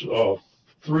has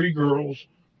 3 girls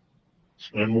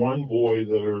and 1 boy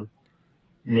that are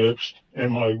mixed,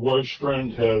 and my wife's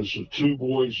friend has 2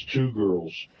 boys, 2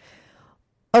 girls.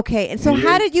 Okay, and so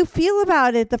how did you feel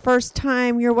about it the first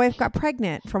time your wife got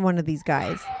pregnant from one of these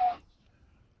guys?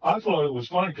 I thought it was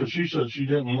funny because she said she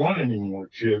didn't want any more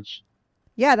kids.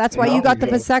 Yeah, that's why you got the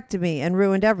vasectomy and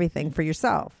ruined everything for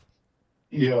yourself.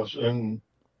 Yes, and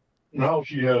now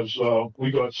she has,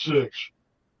 we got 6.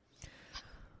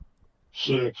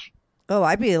 6. Oh,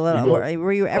 I'd be a little,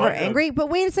 were you ever angry? But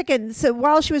wait a second, so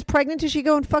while she was pregnant, did she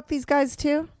go and fuck these guys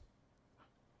too?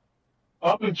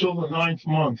 Up until the 9th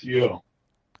month, yeah.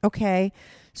 Okay,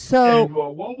 so... And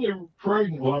while they were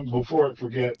pregnant, before I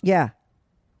forget... Yeah.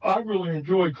 I really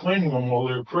enjoyed cleaning them while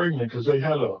they were pregnant because they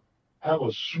have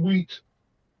a sweet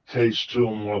taste to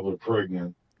them while they're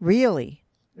pregnant. Really?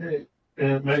 And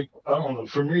I don't know,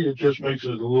 for me, it just makes it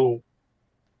a little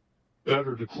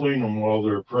better to clean them while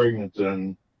they're pregnant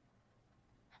than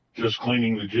just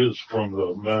cleaning the jizz from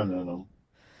the men in them.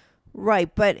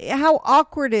 Right, but how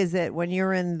awkward is it when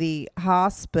you're in the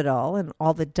hospital and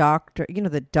all the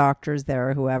the doctors there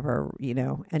or whoever,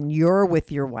 and you're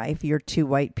with your wife, you're two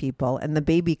white people, and the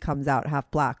baby comes out half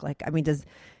black. Like, I mean, is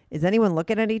anyone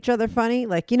looking at each other funny?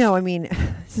 Like,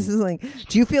 this is like,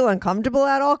 do you feel uncomfortable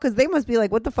at all? Because they must be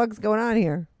like, what the fuck's going on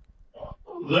here?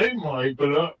 They might,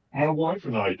 but my wife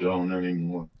and I don't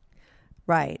anymore.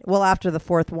 Right. Well, after the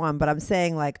fourth one, but I'm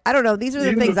saying, like, I don't know. These are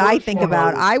the Even things the I first think one,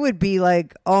 about. I would be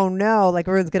like, oh no, like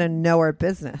everyone's going to know our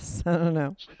business. I don't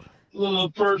know. The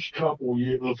first couple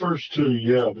years, the first two,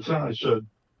 yeah. But then I said,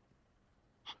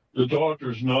 the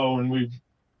doctors know, and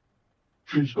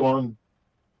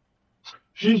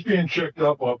she's being checked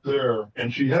up there,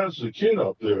 and she has the kid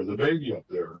up there, the baby up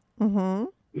there. Mm-hmm.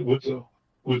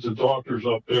 With the doctors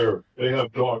up there. They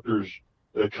have doctors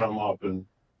that come up and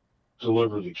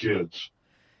deliver the kids.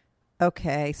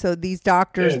 Okay, so these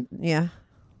doctors, yeah.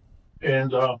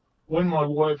 And when my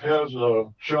wife has a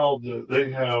child,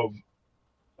 they have,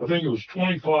 I think it was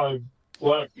 25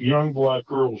 young black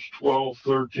girls, 12,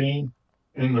 13,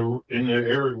 in the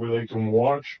area where they can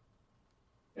watch.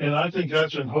 And I think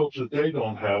that's in hopes that they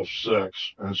don't have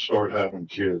sex and start having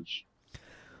kids.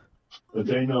 But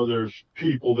they know there's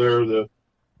people there that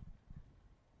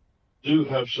do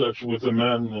have sex with the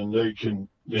men, and they can,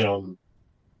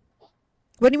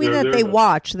 What do you mean that they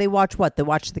watch? They watch what? They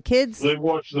watch the kids? They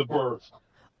watch the birth.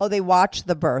 Oh, they watch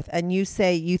the birth. And you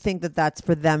say you think that that's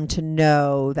for them to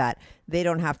know that they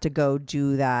don't have to go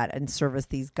do that and service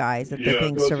these guys. That they're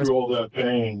being go serviced. through all that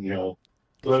pain,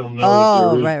 Let them know.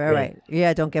 Oh, that there is right.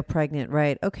 Yeah, don't get pregnant.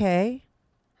 Right. Okay.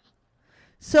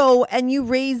 So, and you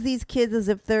raise these kids as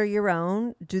if they're your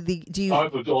own. Do you?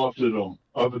 I've adopted them.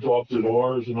 I've adopted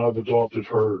ours, and I've adopted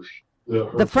hers.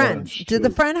 The friends. Did the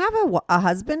friend have a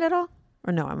husband at all?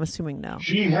 Or no? I'm assuming no.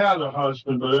 She had a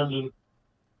husband, but ended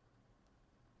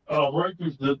right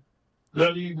before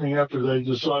that evening after they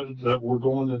decided that we're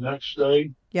going the next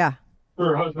day. Yeah.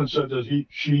 Her husband said that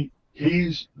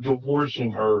he's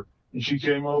divorcing her, and she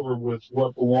came over with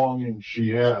what belongings she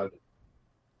had,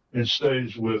 and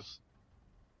stays with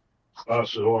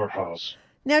us at our house.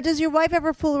 Now, does your wife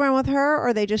ever fool around with her,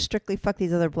 or they just strictly fuck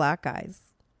these other black guys?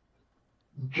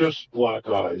 Just black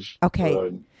guys.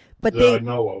 Okay. But I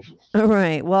know of. All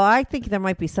right. Well, I think there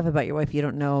might be stuff about your wife you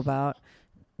don't know about,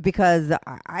 because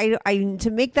I to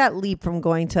make that leap from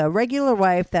going to a regular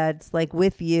wife that's like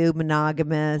with you,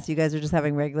 monogamous, you guys are just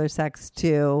having regular sex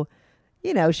too.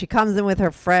 She comes in with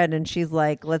her friend and she's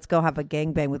like, let's go have a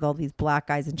gangbang with all these black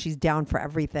guys, and she's down for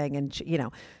everything. And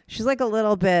she's like a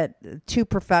little bit too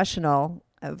professional.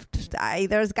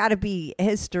 There's got to be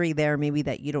history there maybe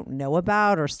that you don't know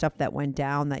about, or stuff that went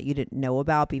down that you didn't know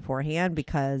about beforehand,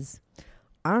 because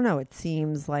I don't know, it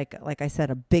seems like I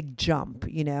said, a big jump,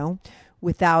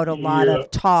 without a lot of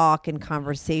talk and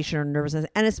conversation or nervousness.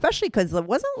 And especially because it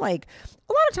wasn't like,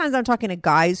 a lot of times I'm talking to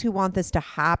guys who want this to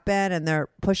happen and they're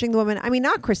pushing the woman. I mean,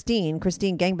 not Christine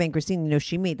gangbang Christine,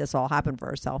 she made this all happen for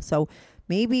herself. So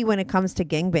maybe when it comes to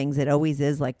gangbangs, it always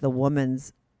is like the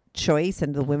woman's choice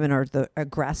and the women are the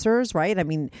aggressors, right? I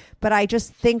mean, but I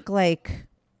just think like,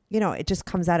 it just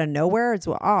comes out of nowhere. It's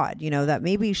odd, that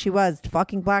maybe she was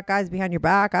fucking black guys behind your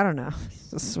back. I don't know.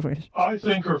 I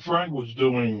think her friend was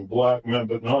doing black men,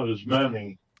 but not as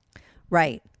many.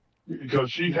 Right.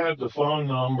 Because she had the phone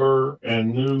number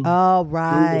and knew who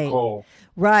to call.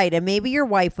 Right. And maybe your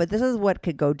wife, but this is what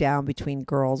could go down between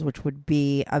girls, which would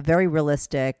be a very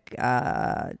realistic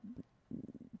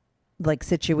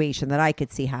situation that I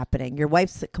could see happening. Your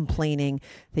wife's complaining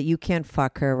that you can't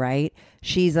fuck her, right?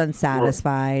 She's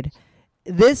unsatisfied.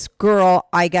 Right. This girl,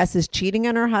 I guess, is cheating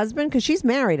on her husband because she's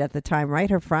married at the time, right?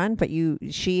 Her friend, but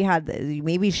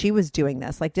maybe she was doing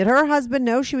this. Like, did her husband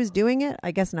know she was doing it?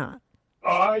 I guess not.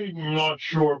 I'm not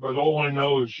sure, but all I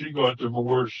know is she got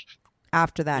divorced.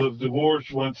 After that, the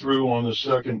divorce went through on the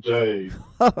second day.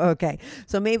 Oh, okay.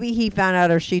 So maybe he found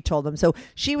out or she told him. So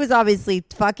she was obviously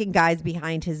fucking guys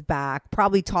behind his back,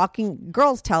 probably talking.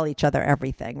 Girls tell each other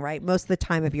everything, right? Most of the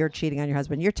time, if you're cheating on your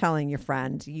husband, you're telling your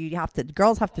friend.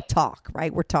 Girls have to talk,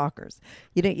 right? We're talkers.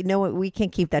 You know what? We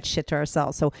can't keep that shit to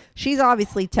ourselves. So she's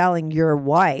obviously telling your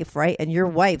wife, right? And your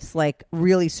wife's like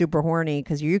really super horny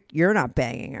because you're not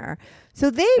banging her. So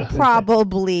they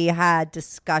probably had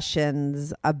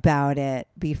discussions about it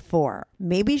before.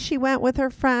 Maybe she went with her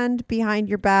friend behind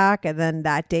your back, and then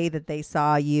that day that they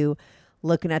saw you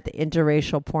looking at the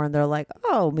interracial porn, they're like,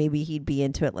 oh, maybe he'd be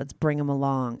into it. Let's bring him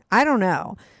along. I don't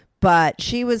know. But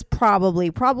she was probably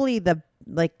the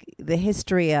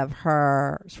history of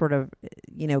her sort of,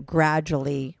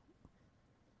 gradually.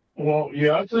 Well,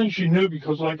 yeah, I think she knew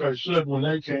because, like I said, when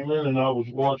they came in and I was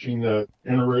watching that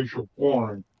interracial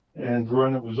porn, and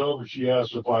when it was over, she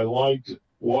asked if I liked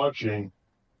watching.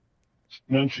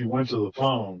 Then she went to the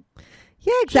phone.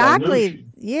 Yeah, So I knew exactly.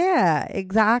 Yeah,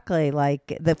 exactly.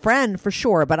 Like the friend for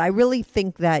sure. But I really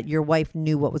think that your wife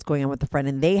knew what was going on with the friend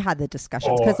and they had the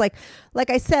discussions. Because like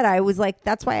I said, I was like,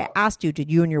 that's why I asked you,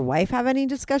 did you and your wife have any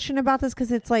discussion about this?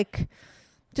 Because it's like,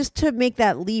 just to make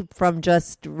that leap from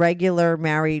just regular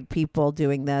married people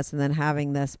doing this and then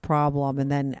having this problem and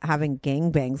then having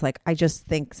gangbangs, like I just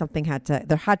think there had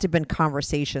to have been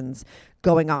conversations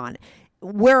going on.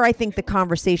 Where I think the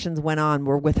conversations went on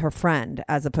were with her friend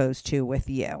as opposed to with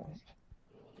you.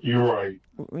 You're right.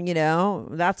 You know,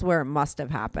 that's where it must have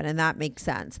happened. And that makes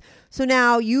sense. So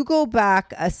now you go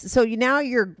back. Now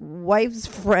your wife's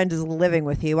friend is living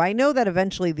with you. I know that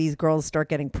eventually these girls start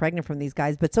getting pregnant from these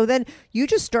guys. But so then you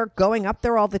just start going up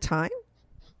there all the time?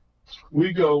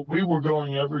 We were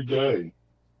going every day.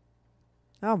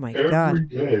 Oh, my God. Every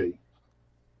day.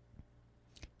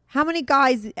 How many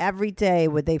guys every day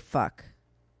would they fuck?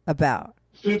 About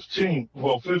 15.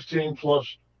 Well, 15 plus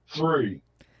 3.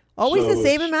 Always So the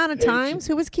same it's amount of 18. times?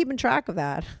 Who was keeping track of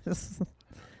that? Since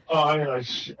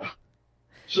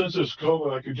it's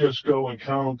COVID, I could just go and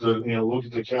count, look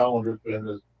at the calendar, and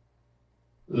it's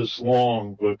this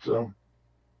long. But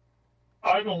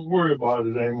I don't worry about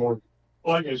it anymore.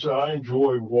 Like I said, I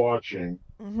enjoy watching.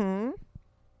 Mm-hmm.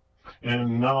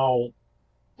 And now,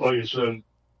 like I said,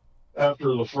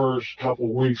 after the first couple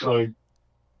of weeks,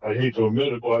 I hate to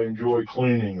admit it, but I enjoy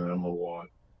cleaning them a lot.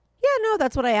 Yeah, no,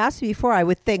 that's what I asked you before. I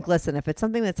would think, listen, if it's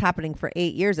something that's happening for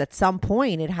 8 years, at some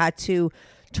point it had to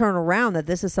turn around that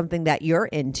this is something that you're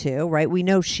into, right? We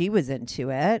know she was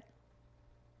into it.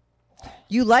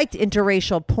 You liked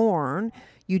interracial porn.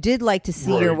 You did like to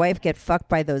see your wife get fucked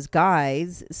by those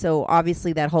guys. So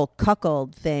obviously that whole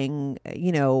cuckold thing,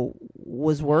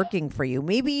 was working for you.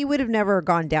 Maybe you would have never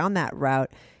gone down that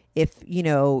route if,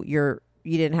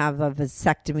 you didn't have a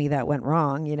vasectomy that went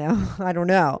wrong, I don't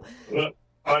know.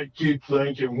 I keep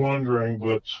wondering,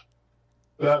 but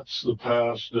that's the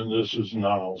past and this is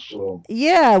now. So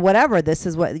yeah, whatever. This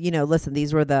is what, listen,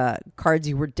 these were the cards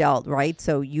you were dealt, right?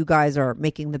 So you guys are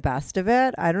making the best of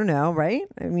it. I don't know, right?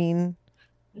 I mean,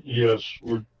 yes,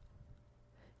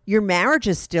 your marriage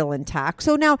is still intact.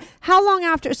 So now, how long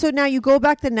after? So now you go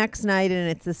back the next night and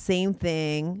it's the same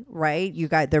thing, right?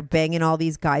 They're banging all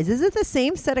these guys. Is it the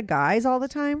same set of guys all the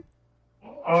time?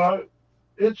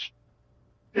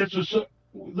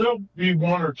 There'll be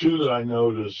one or two that I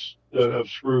notice that have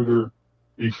screwed her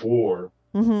before.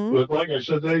 Mm-hmm. But like I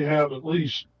said, they have at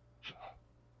least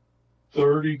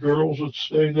 30 girls that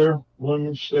stay there,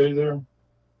 women stay there.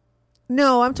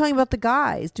 No, I'm talking about the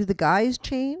guys. Do the guys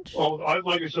change? Oh,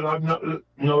 like I said, I've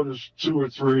noticed 2 or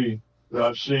 3 that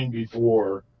I've seen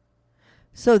before.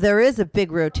 So there is a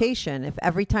big rotation. If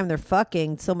every time they're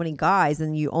fucking so many guys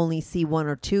and you only see 1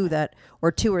 or 2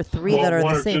 or 2 or 3 that are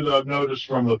the same. 1 or 2 that I've noticed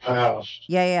from the past.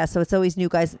 Yeah. So it's always new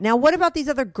guys. Now, what about these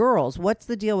other girls? What's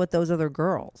the deal with those other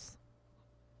girls?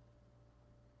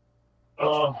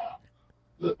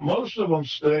 Most of them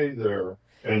stay there.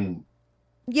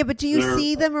 Yeah, but do you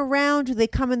see them around? Do they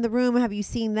come in the room? Have you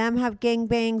seen them have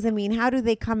gangbangs? I mean, how do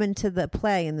they come into the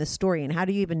play in the story, and how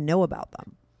do you even know about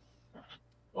them?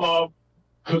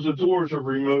 Because the doors are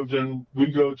removed, and we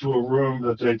go to a room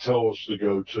that they tell us to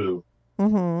go to.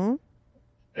 Mm-hmm.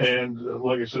 And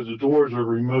like I said, the doors are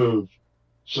removed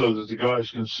so that the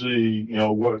guys can see,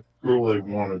 what girl they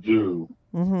want to do.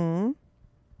 Mm-hmm.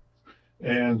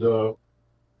 And,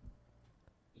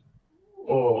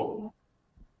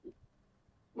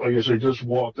 like I said, just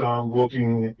walk down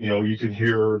looking, you can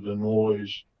hear the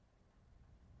noise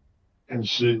and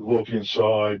look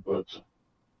inside, but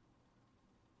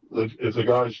if the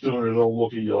guy's doing it, they'll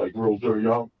look at you like real dirty.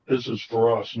 This is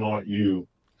for us, not you.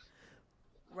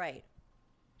 Right.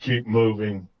 Keep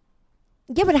moving.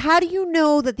 Yeah, but how do you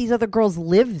know that these other girls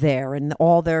live there and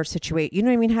all their situation? You know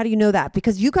what I mean? How do you know that?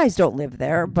 Because you guys don't live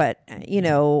there, but,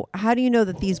 how do you know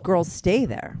that these girls stay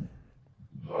there?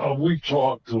 We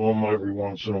talk to them every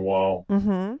once in a while.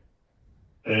 Mm-hmm.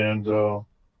 And,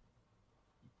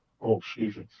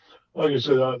 excuse me. Like I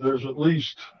said, there's at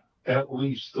least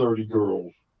 30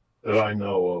 girls that I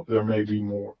know of. There may be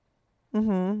more.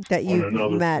 Mm-hmm. That you've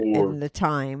met in the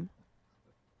time.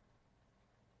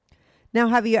 Now,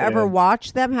 have you ever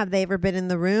watched them? Have they ever been in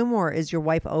the room, or is your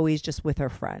wife always just with her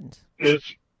friend?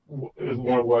 It's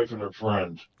my wife and her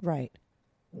friend. Right.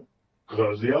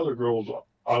 Because the other girls,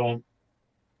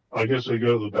 I guess they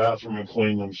go to the bathroom and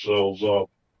clean themselves up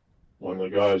when the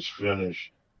guys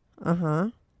finish. Uh-huh.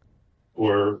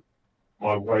 Where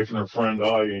my wife and her friend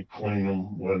I clean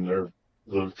them when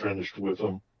they're finished with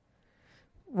them.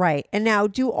 Right. And now,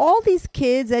 do all these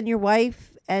kids and your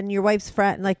wife's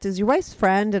friend, like, does your wife's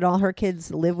friend and all her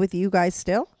kids live with you guys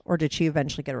still, or did she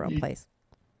eventually get her own place?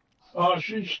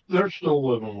 They're still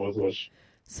living with us.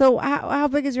 So how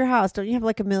big is your house? Don't you have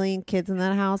like 1 million kids in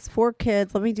that house? 4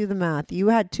 kids. Let me do the math. You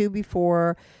had 2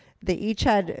 before. They each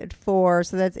had 4,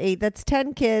 so that's 8. That's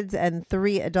 10 kids and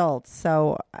 3 adults.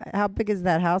 So how big is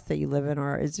that house that you live in,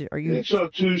 or are you? It's a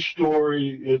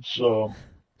 2-story. It's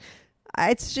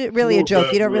really a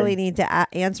joke. You don't really need to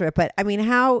answer it, but I mean,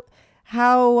 how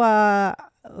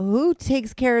who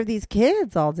takes care of these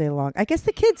kids all day long? I guess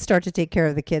the kids start to take care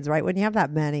of the kids, right? When you have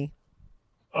that many.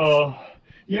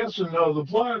 Yes and no. The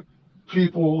black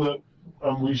people that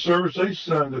we service, they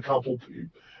send a couple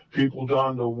people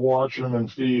down to watch them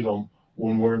and feed them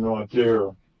when we're not there.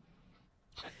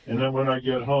 And then when I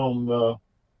get home,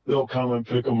 they'll come and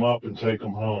pick them up and take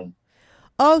them home.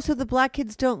 Oh, so the black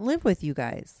kids don't live with you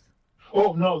guys?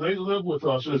 Oh, no, they live with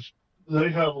us. They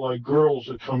have like girls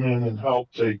that come in and help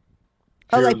take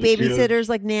care like of the babysitters, kids.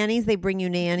 like nannies? They bring you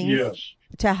nannies? Yes.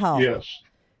 To help? Yes.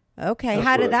 Okay. That's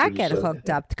How what did I that get said. hooked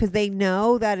up? Because they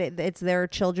know that it's their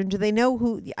children. Do they know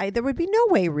who? There would be no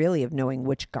way really of knowing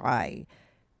which guy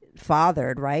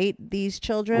fathered, right? These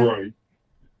children?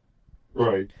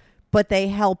 Right. But they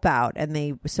help out.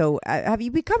 And so have you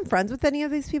become friends with any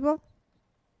of these people?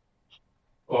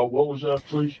 What was that,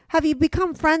 please? Have you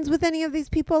become friends with any of these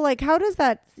people? Like, how does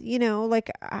that,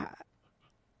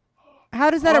 how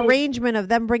does that arrangement of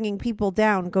them bringing people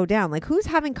down go down? Like, who's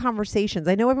having conversations?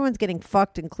 I know everyone's getting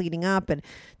fucked and cleaning up and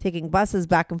taking buses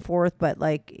back and forth, but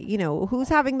like, who's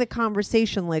having the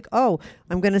conversation? Like, oh,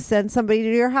 I'm going to send somebody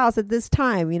to your house at this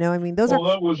time. I mean,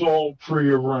 that was all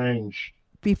prearranged.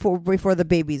 Before the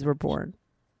babies were born.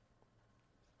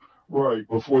 Right,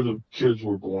 before the kids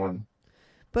were born.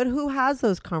 But who has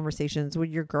those conversations? Would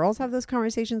your girls have those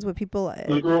conversations with people?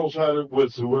 The girls had it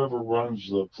with whoever runs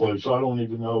the place. I don't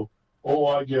even know.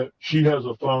 All she has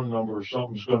a phone number.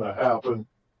 Something's going to happen.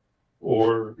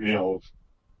 Or, if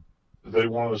they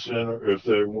want us in, or if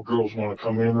the girls want to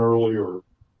come in early, or...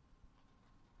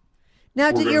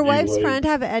 Now, did your wife's friend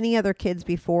have any other kids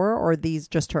before, or are these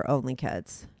just her only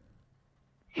kids?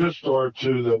 Just our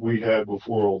 2 that we had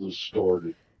before all this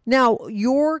started. Now,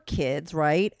 your kids,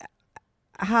 right?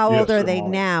 How old are they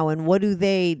now, and what do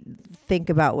they think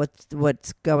about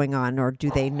what's going on, or do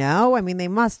they know? I mean, they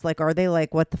must. Like, are they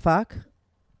like, what the fuck?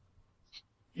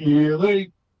 Yeah,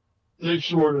 they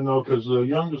sort of know, because the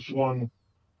youngest one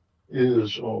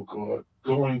is, going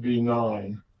to be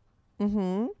 9.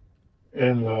 Mm-hmm.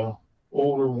 And the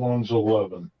older one's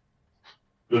 11.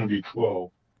 Going to be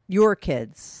 12. Your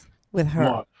kids with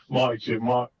her? My kid,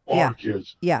 our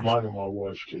kids. Yeah. Mine and my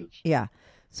wife's kids. Yeah.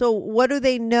 So what do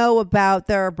they know about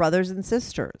their brothers and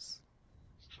sisters?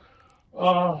 They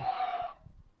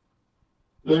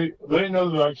know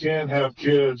that I can't have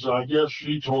kids. I guess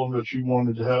she told them that she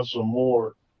wanted to have some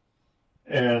more.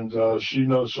 And she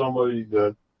knows somebody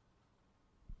that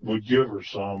would give her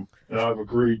some. And I've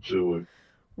agreed to it.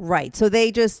 Right. So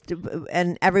they just,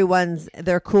 and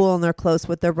they're cool and they're close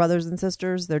with their brothers and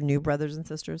sisters, their new brothers and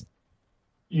sisters?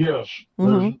 Yes.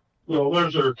 Mm-hmm.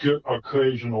 There's an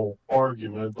occasional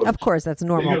argument, but of course that's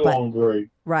normal. They get along great,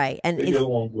 right? And they get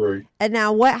along great. And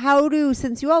now,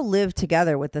 since you all live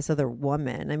together with this other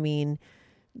woman, I mean,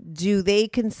 do they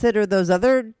consider those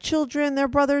other children their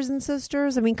brothers and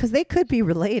sisters? I mean, because they could be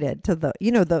related to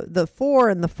the 4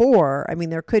 and the 4. I mean,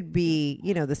 there could be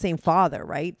the same father,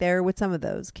 right? There with some of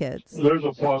those kids. There's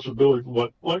a possibility,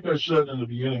 but like I said in the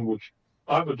beginning, which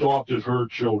I've adopted her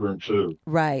children too.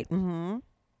 Right. Mm-hmm.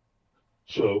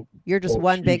 So you're just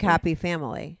one big happy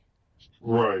family.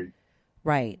 Right.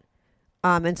 Right.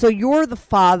 And so you're the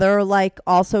father, like,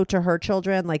 also to her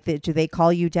children? Like, do they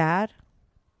call you dad?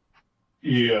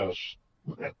 Yes.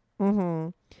 Mm-hmm.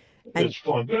 It's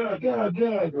fun. Dad.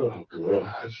 Oh,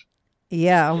 God.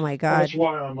 Yeah, oh, my God. That's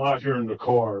why I'm out here in the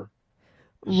car.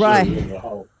 Right. In the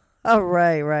house. Oh,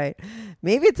 right.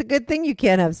 Maybe it's a good thing you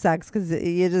can't have sex, because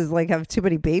you just, like, have too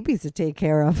many babies to take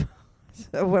care of.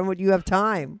 So when would you have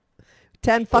time?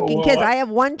 10 fucking kids. I have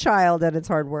 1 child, and it's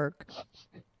hard work.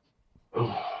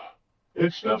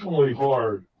 It's definitely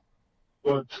hard,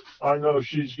 but I know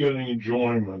she's getting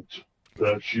enjoyment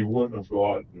that she wouldn't have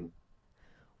gotten.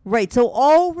 Right. So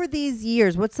all over these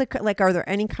years, what's are there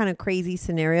any kind of crazy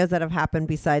scenarios that have happened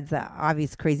besides that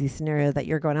obvious crazy scenario that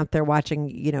you're going out there watching,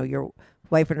 your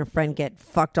wife and her friend get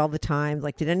fucked all the time?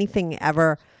 Like, did anything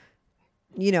ever,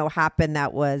 happen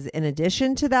that was in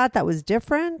addition to that was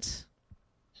different?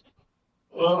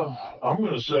 I'm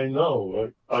going to say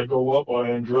no. I go up, I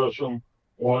undress them,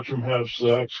 watch them have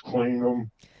sex, clean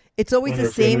them. It's always When the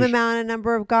they're same finished. amount of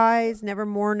number of guys, never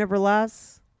more, never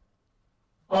less.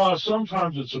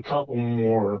 Sometimes it's a couple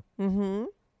more, Mm-hmm.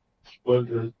 but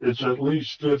it's at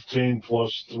least 15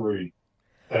 plus 3.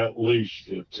 At least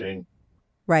 15.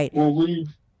 Right. We'll leave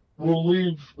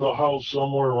the house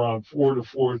somewhere around 4 to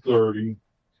 4:30,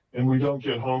 and we don't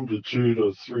get home to 2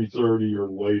 to 3:30 or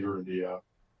later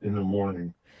in the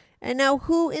morning. And now,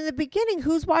 in the beginning,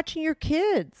 who's watching your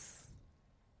kids?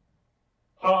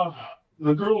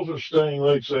 The girls are staying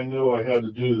late, so I knew I had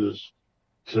to do this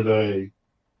today.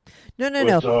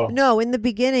 No. In the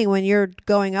beginning, when you're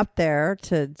going up there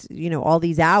to all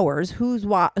these hours, who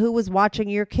was watching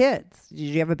your kids? Did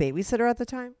you have a babysitter at the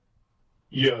time?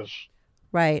 Yes.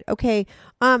 Right. Okay.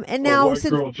 And A now white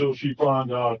girl until she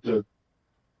found out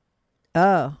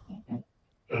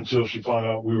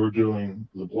we were doing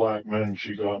the black men,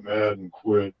 she got mad and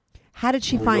quit. how did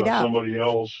she We find got out? somebody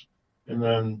else, and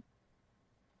then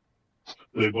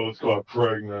they both got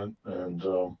pregnant, and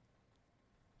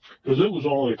because it was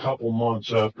only a couple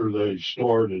months after they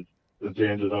started that they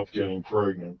ended up getting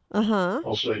pregnant. Uh-huh.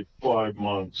 I'll say 5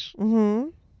 months, Mm-hmm.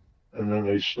 and then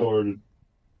they started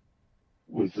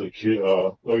with the kid.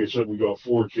 Like I said, we got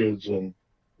 4 kids, and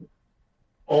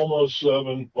almost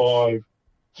 7, 5,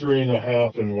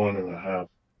 3.5, and 1.5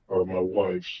 are my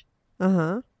wife's.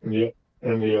 Uh-huh.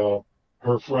 And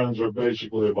her friends are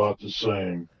basically about the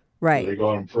same. Right. They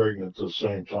got them pregnant at the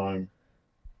same time.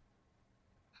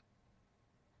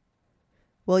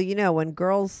 Well, when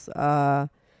girls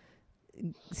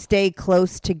stay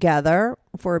close together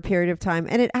for a period of time,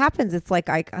 and it happens, it's like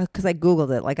because I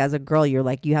Googled it, like as a girl, you're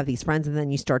like, you have these friends, and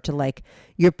then you start to like,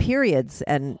 your periods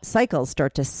and cycles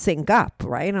start to sync up,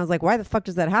 right? And I was like, why the fuck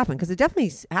does that happen? Because it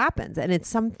definitely happens, and it's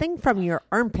something from your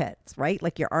armpits, right?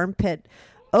 Like your armpit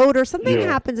odor, something Yeah.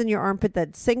 happens in your armpit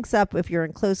that syncs up if you're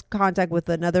in close contact with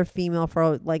another female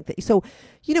for so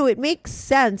it makes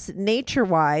sense nature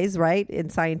wise, right,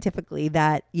 and scientifically,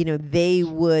 that they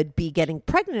would be getting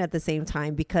pregnant at the same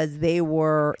time because they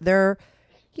were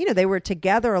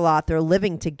together a lot, they're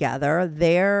living together,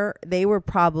 they were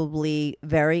probably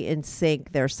very in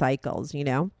sync, their cycles,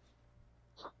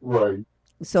 Right.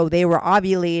 so they were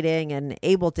ovulating and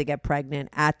able to get pregnant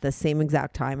at the same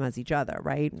exact time as each other,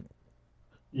 right?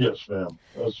 Yes, ma'am.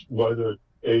 That's why the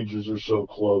ages are so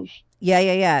close. Yeah.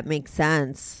 It makes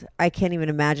sense. I can't even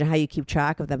imagine how you keep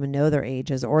track of them and know their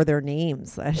ages or their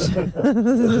names.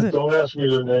 Don't ask me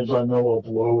their names. I know I'll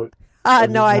blow it.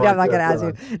 No, I'm not Mark going to that ask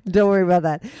down. you. Don't worry about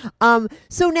that.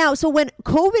 So when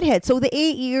COVID hit, so the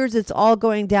 8 years, it's all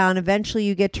going down. Eventually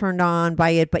you get turned on by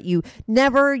it, but you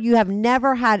have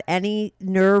never had any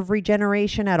nerve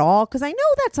regeneration at all. Cause I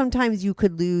know that sometimes you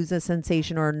could lose a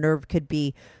sensation, or a nerve could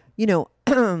be,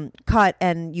 cut,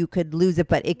 and you could lose it,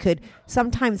 but it could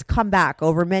sometimes come back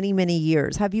over many, many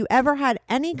years. Have you ever had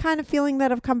any kind of feeling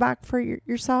that have come back for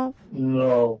yourself?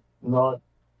 No, not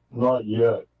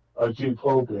yet. I keep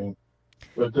hoping,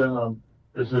 but then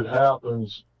if it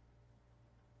happens,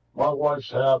 my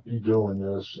wife's happy doing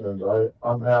this, and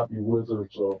I'm happy with her.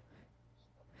 So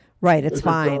Right. It's if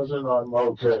fine. it doesn't, I'm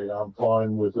okay. I'm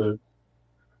fine with it.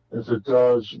 If it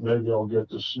does, maybe I'll get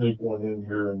to sneak one in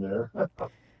here and there.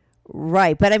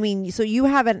 Right. But I mean, so you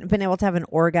haven't been able to have an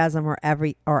orgasm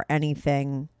or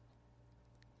anything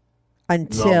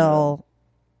until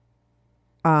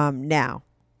now.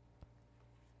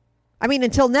 I mean,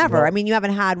 until never. No. I mean, you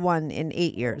haven't had one in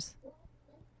 8 years.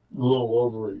 A little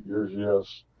over 8 years,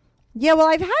 yes. Yeah, well,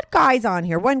 I've had guys on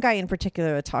here. One guy in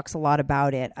particular that talks a lot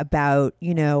about it, about,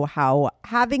 how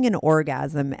having an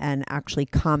orgasm and actually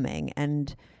coming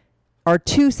are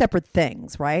two separate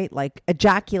things, right? Like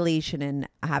ejaculation and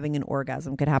having an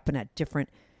orgasm could happen at different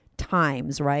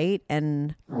times, right?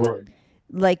 And Right.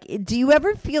 like, do you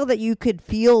ever feel that you could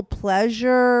feel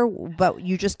pleasure, but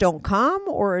you just don't come,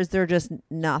 or is there just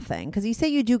nothing? Because you say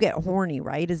you do get horny,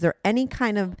 right? Is there any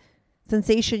kind of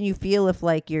sensation you feel if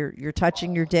like you're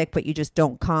touching your dick, but you just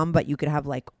don't come, but you could have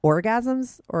like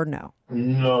orgasms, or no?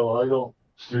 No, I don't.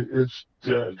 It's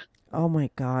dead. Oh my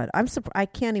God. I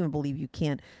can't even believe you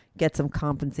can't get some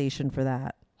compensation for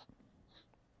that.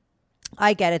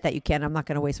 I get it that you can. I'm not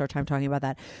going to waste our time talking about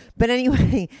that. But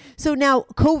anyway, so now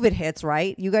COVID hits,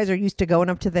 right? You guys are used to going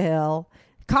up to the Hill.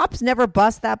 Cops never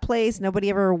bust that place. Nobody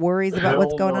ever worries about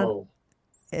what's going on.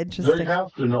 Interesting. They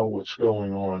have to know what's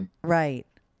going on. Right.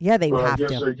 Yeah, they But have I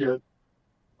guess to. they get.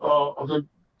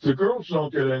 The girls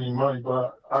don't get any money,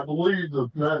 but I believe the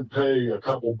men pay a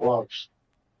couple bucks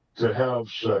to have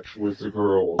sex with the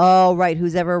girls. Oh, right.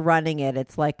 Who's ever running it?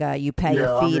 It's like you pay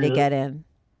Yeah, a fee I mean, to get in.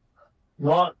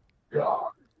 Not.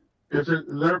 if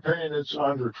they're paying, it's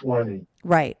under 20.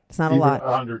 Right. It's not a Even lot.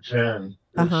 under 10.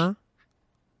 Uh-huh.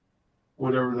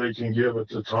 Whatever they can give at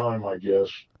the time, I guess.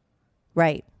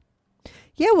 Right.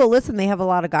 Yeah, well, listen, they have a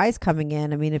lot of guys coming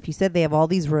in. I mean, if you said they have all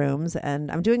these rooms,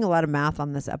 and I'm doing a lot of math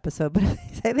on this episode, but if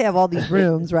they say they have all these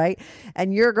rooms, right?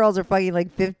 And your girls are fucking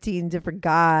like 15 different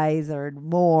guys or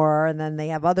more, and then they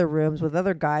have other rooms with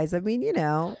other guys. I mean,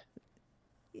 and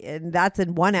that's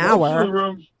in 1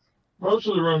 hour. Most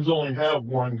of the rooms only have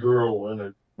one girl in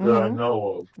it that I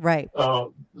know of. Right.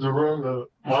 The room,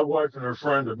 my wife and her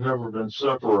friend have never been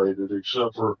separated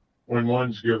except for when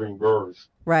one's giving birth.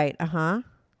 Right. Uh-huh.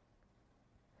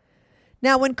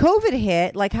 Now, when COVID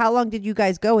hit, like, how long did you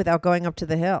guys go without going up to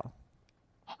the hill?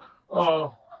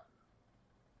 It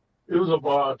was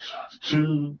about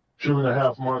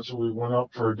 2.5 months that we went up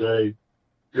for a day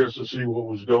just to see what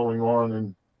was going on.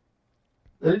 And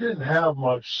they didn't have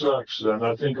much sex then.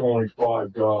 I think only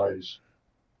 5 guys.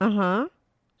 Uh-huh.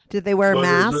 Did they wear a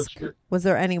mask? Was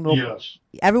there any? Yes.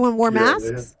 Everyone wore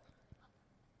masks?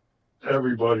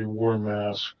 Everybody wore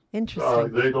masks.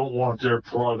 Interesting. They don't want their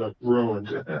product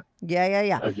ruined.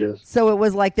 Yeah. I guess. So it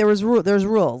was like there's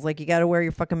rules. Like, you got to wear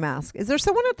your fucking mask. Is there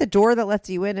someone at the door that lets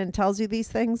you in and tells you these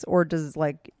things? Or does,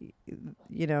 like,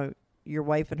 your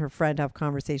wife and her friend have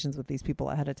conversations with these people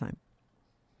ahead of time?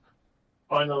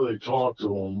 I know they talk to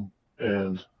them,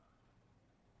 and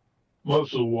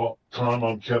most of the time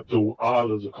I'm kept out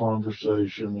of the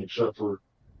conversation, except for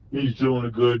he's doing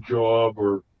a good job,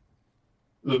 or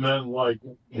the men like,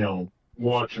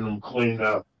 watching them clean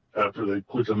up after they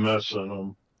put the mess in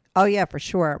them. Oh, yeah, for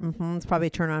sure. It's probably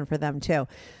a turn on for them, too.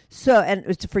 So, and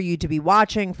it's for you to be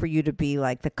watching, for you to be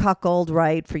like the cuckold,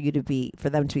 right? For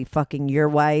them to be fucking your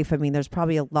wife. I mean, there's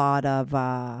probably a lot of,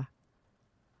 a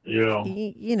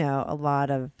lot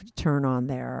of turn on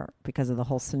there because of the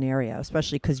whole scenario,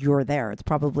 especially because you're there. It's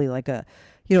probably like a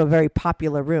very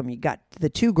popular room. You got the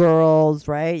 2 girls,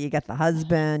 right? You got the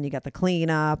husband, you got the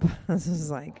cleanup. This is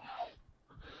like...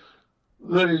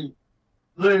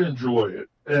 They enjoy it.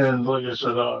 And like I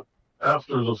said,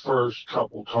 after the first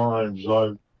couple times,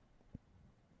 I've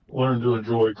learned to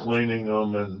enjoy cleaning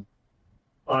them, and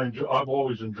I've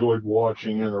always enjoyed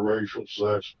watching interracial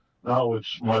sex. Now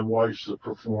it's my wife's the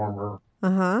performer,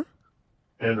 and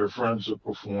her friend's the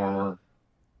performer,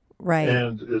 right?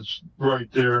 And it's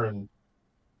right there. And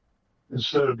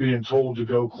instead of being told to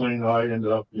go clean, I end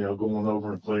up, going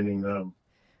over and cleaning them.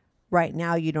 Right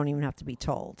now, you don't even have to be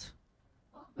told.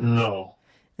 No.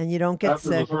 And you don't get After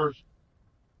sick.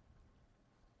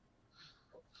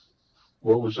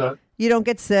 What was that? You don't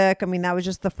get sick. I mean, that was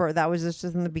just that was just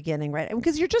in the beginning, right?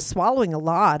 Because you're just swallowing a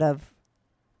lot of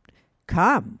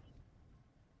cum.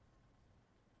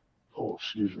 Oh,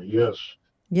 excuse me. Yes.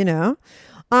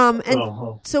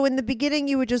 So in the beginning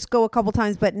you would just go a couple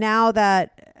times, but now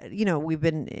that, we've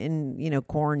been in,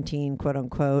 quarantine, quote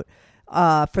unquote,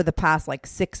 for the past like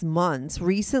 6 months.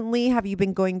 Recently, have you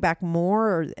been going back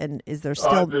more, and is there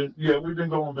still? We've been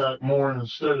going back more, and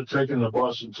instead of taking the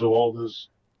bus until all this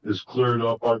is cleared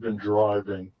up, I've been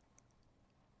driving.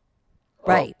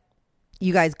 Right.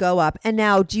 You guys go up, and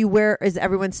now is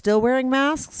everyone still wearing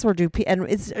masks, or do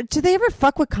they ever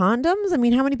fuck with condoms? I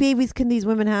mean, how many babies can these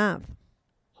women have?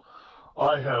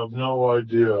 I have no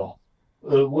idea.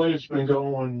 The way it's been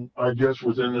going, I guess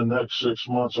within the next 6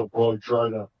 months, I'll probably try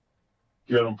to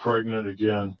get them pregnant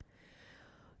again.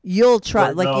 You'll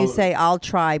try, you say, I'll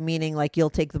try, meaning like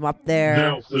you'll take them up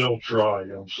there. They'll try.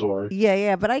 I'm sorry.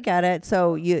 Yeah, but I get it.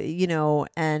 So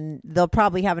and they'll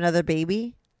probably have another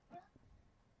baby.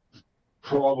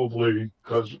 Probably,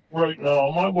 because right now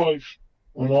my wife,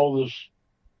 when all this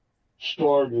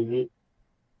started,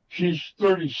 she's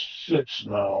 36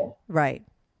 now. Right.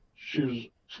 She was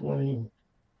 20,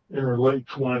 in her late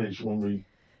 20s when we.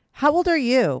 How old are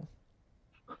you?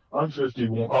 I'm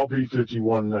 51. I'll be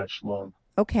 51 next month.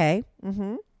 Okay.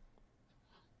 Mm-hmm.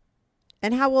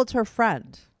 And how old's her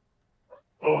friend?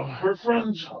 Her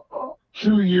friend's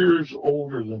 2 years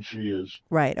older than she is.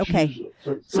 Right. Okay.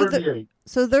 She's 38.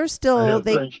 So they're still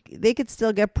they could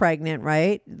still get pregnant,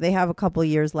 right? They have a couple of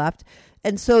years left,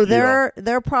 and so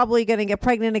they're probably going to get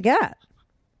pregnant again.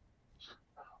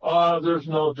 There's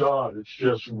no doubt. It's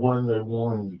just when they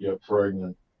want them to get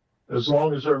pregnant. As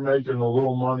long as they're making a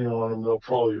little money on them, they'll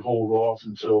probably hold off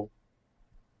until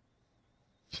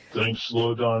things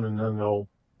slow down, and then they'll.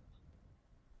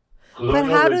 But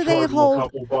how do they hold? A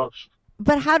couple bucks.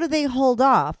 But how do they hold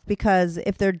off? Because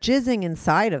if they're jizzing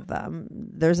inside of them,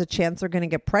 there's a chance they're going to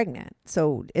get pregnant.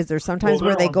 So is there sometimes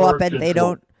where they go up and they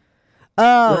don't?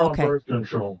 Oh, they're okay. On birth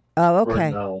control. Oh, okay.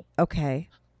 Right now. Okay.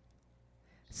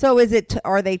 So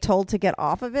are they told to get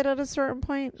off of it at a certain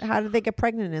point? How did they get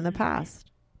pregnant in the past?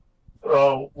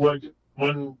 like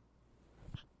when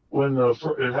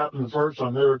it happened the first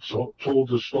time, they were told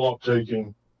to stop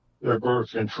taking their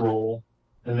birth control,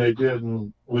 and they did.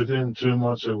 And within 2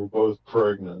 months, they were both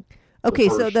pregnant. Okay,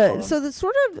 so time. the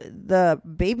sort of the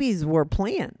babies were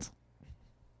planned.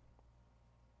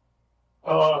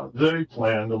 They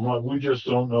planned them. Like, we just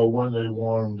don't know when they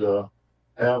want them to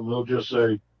have them. They'll just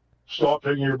say, stop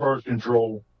taking your birth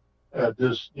control at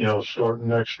this, starting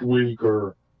next week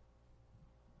or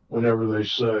whenever they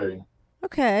say.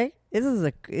 Okay, this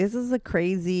is a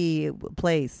crazy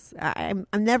place. I'm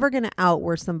never gonna out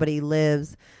where somebody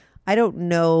lives. I don't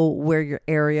know where your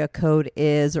area code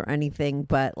is or anything,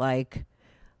 but like,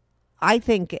 I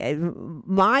think I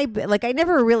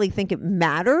never really think it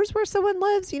matters where someone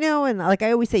lives, and like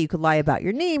I always say, you could lie about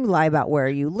your name, lie about where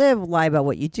you live, lie about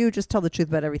what you do, just tell the truth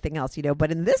about everything else,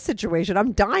 but in this situation,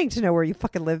 I'm dying to know where you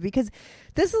fucking live, because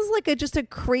this is like just a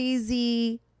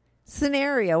crazy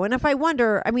scenario. And if I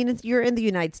wonder, I mean, you're in the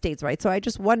United States, right? So I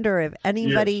just wonder if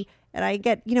anybody, yes. And I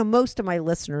get, most of my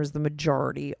listeners, the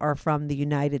majority are from the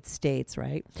United States,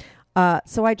 right?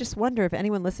 So I just wonder if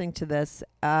anyone listening to this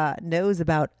knows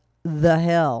about The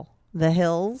Hill. The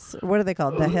Hills? What are they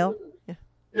called? The Hill? Yeah.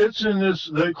 It's in this,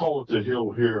 they call it The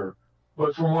Hill here.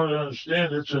 But from what I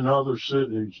understand, it's in other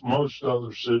cities, most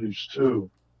other cities too.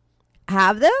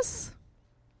 Have this?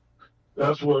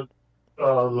 That's what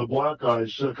the black guy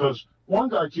said. Because one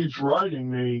guy keeps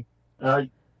writing me, and I,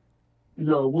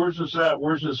 where's this at?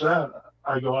 Where's this at?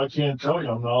 I go, I can't tell you.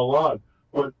 I'm not allowed.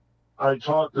 But my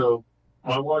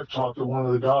wife talked to one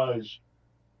of the guys,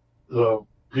 the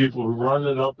people who run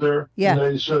it up there. Yeah. And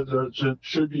they said that it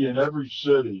should be in every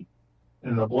city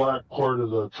in the black part of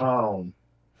the town.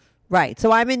 Right.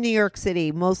 So I'm in New York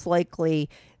City. Most likely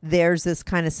there's this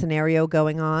kind of scenario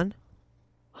going on.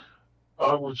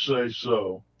 I would say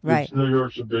so. Right. New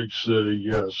York's a big city,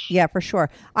 yes. Yeah, for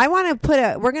sure. I want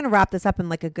to we're going to wrap this up in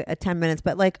like a 10 minutes,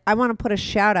 but like I want to put a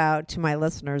shout out to my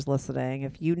listeners listening.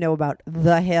 If you know about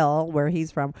The Hill, where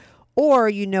he's from, or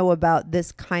you know about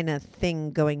this kind of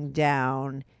thing going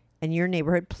down in your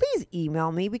neighborhood, please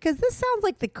email me, because this sounds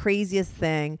like the craziest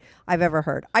thing I've ever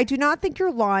heard. I do not think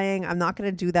you're lying. I'm not going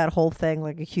to do that whole thing,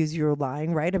 like accuse you of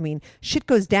lying, right? I mean, shit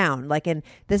goes down. Like, and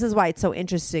this is why it's so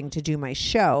interesting to do my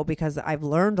show, because I've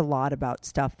learned a lot about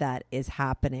stuff that is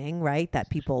happening, right? That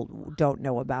people don't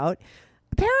know about.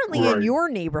 Apparently in your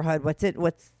neighborhood,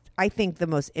 what's I think the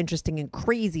most interesting and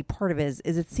crazy part of it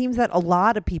is it seems that a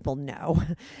lot of people know,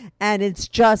 and it's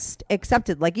just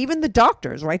accepted. Like even the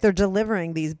doctors, right? They're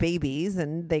delivering these babies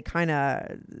and they kind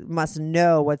of must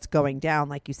know what's going down,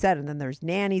 like you said. And then there's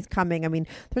nannies coming. I mean,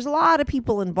 there's a lot of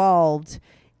people involved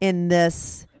in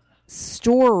this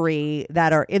story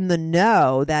that are in the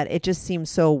know, that it just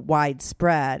seems so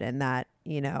widespread, and that,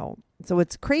 so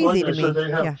it's crazy to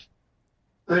me.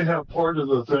 They have part of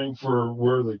the thing for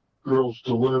where the girls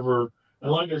deliver,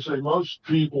 and like I say, most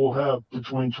people have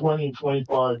between 20 and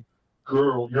 25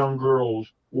 young girls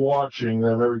watching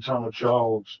them every time a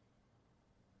child's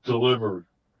delivered.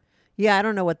 Yeah, I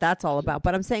don't know what that's all about,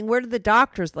 but I'm saying, where do the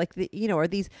doctors, like, are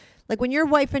these, like when your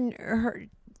wife and her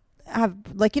have,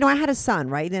 like, I had a son,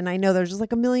 right? And I know there's just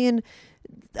like a million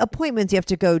appointments you have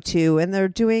to go to, and they're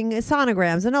doing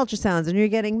sonograms and ultrasounds, and you're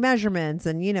getting measurements,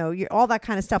 and you're all that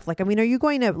kind of stuff. Like, I mean, are you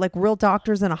going to like real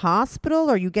doctors in a hospital?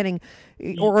 Or are you getting,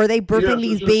 or are they birthing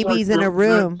these babies in a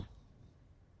room?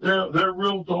 They're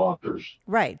real doctors,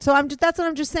 right? So that's what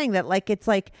I'm just saying, that like it's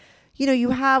like,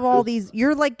 you have all these.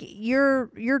 You're like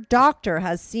your doctor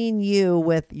has seen you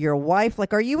with your wife.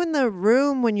 Like, are you in the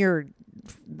room when your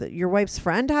wife's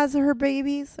friend has her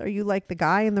babies? Are you like the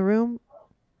guy in the room?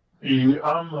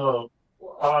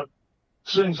 I'm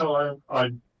things how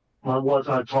my wife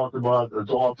and I talked about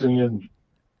adopting, and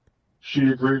she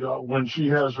agreed when she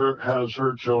has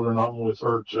her children, I'm with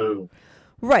her too.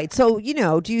 Right. So,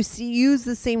 do you use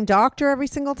the same doctor every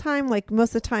single time? Like most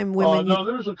of the time women... No,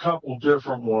 there's a couple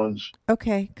different ones.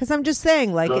 Okay. Because I'm just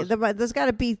saying, like, there's got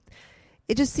to be...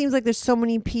 It just seems like there's so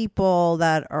many people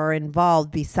that are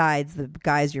involved besides the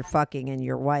guys you're fucking and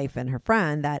your wife and her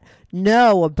friend that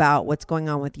know about what's going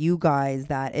on with you guys,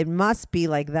 that it must be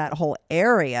like that whole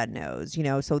area knows,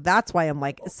 So that's why I'm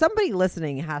like, somebody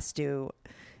listening has to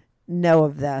know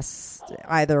of this,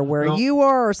 either where you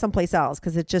are or someplace else,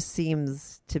 because it just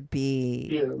seems to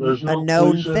be a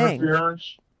known thing.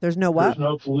 There's no what?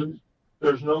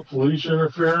 There's no police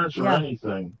interference or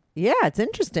anything. Yeah, it's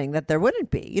interesting that there wouldn't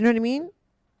be. You know what I mean?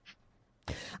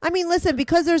 I mean, listen,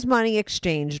 because there's money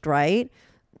exchanged, right?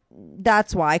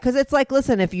 That's why. Because it's like,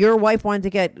 listen, if your wife wanted to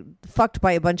get fucked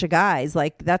by a bunch of guys,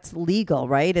 like, that's legal,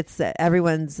 right? It's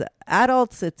everyone's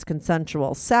adults. It's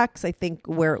consensual sex. I think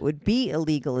where it would be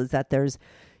illegal is that there's,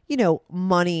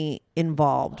 money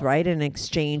involved, right? An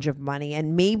exchange of money.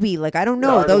 And maybe, like, I don't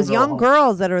know, I those don't young know.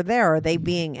 girls that are there, are they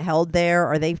being held there?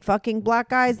 Are they fucking black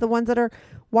guys, the ones that are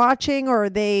watching? Or are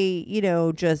they,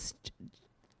 just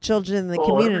children in the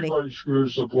community? Everybody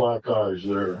screws the black guys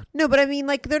there. No, but I mean,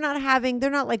 like, they're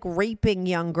not like raping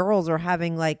young girls or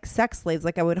having like sex slaves.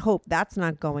 Like, I would hope that's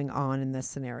not going on in this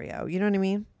scenario. You know what I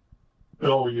mean?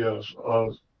 Oh, yes.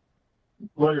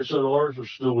 Like I said, ours are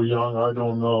still young. I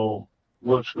don't know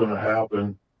what's going to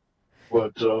happen.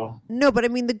 But no, but I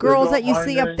mean, the girls don't that you mind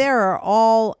see up any- there are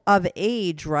all of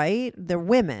age, right? They're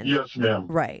women. yes, ma'am.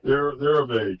 Right. They're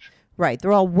of age. Right.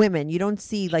 They're all women. You don't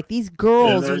see like these And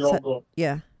girls. they all,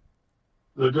 Yeah.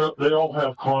 they all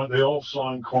have they all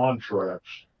sign contracts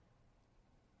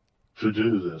to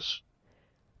do this.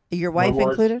 Your My wife wife-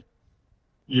 included?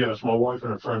 Yes, my wife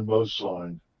and a friend both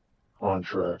signed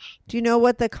contracts. Do you know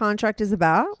what the contract is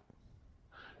about?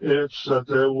 It's that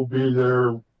they will be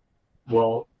there,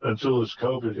 well, until this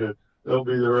COVID hit, they'll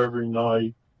be there every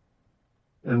night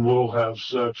and we'll have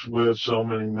sex with so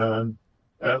many men,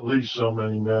 at least so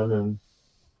many men, and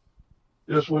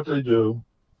that's what they do.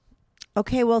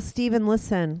 Okay, well, Stephen,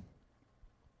 listen.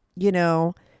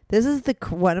 This is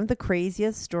one of the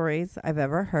craziest stories I've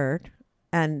ever heard,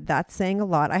 and that's saying a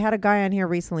lot. I had a guy on here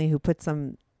recently who put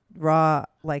some raw,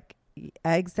 like,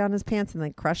 eggs down his pants and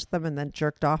then crushed them and then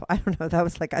jerked off. I don't know. That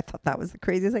was like, I thought that was the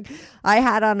craziest thing. I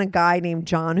had on a guy named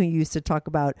John who used to talk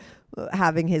about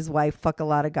having his wife fuck a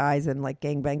lot of guys and like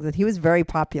gangbangs, and he was very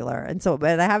popular. And so,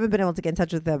 but I haven't been able to get in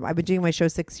touch with him. I've been doing my show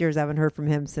 6 years. I haven't heard from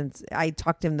him since I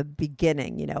talked to him the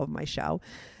beginning, of my show.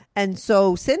 And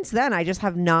so since then, I just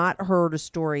have not heard a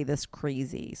story this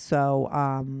crazy. So,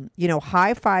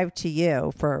 high five to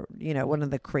you for, one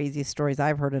of the craziest stories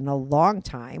I've heard in a long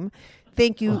time.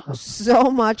 Thank you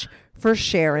so much for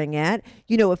sharing it.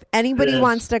 If anybody Yes.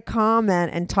 wants to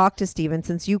comment and talk to Stephen,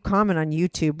 since you comment on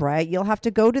YouTube, right, you'll have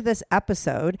to go to this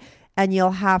episode and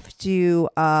you'll have to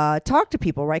talk to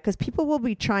people, right? Because people will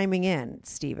be chiming in,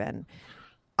 Stephen.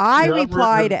 I Yeah, I've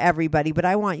reply written- to everybody, but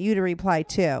I want you to reply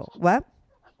too. What?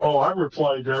 Oh, I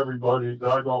replied to everybody.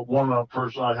 I got one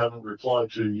person I haven't replied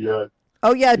to yet.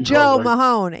 Oh yeah, Because Joe I-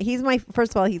 Mahone. He's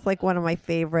first of all, he's like one of my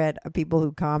favorite people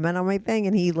who comment on my thing,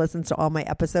 and he listens to all my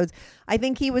episodes. I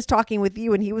think he was talking with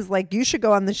you, and he was like, "You should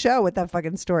go on the show with that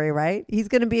fucking story, right?" He's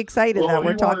going to be excited that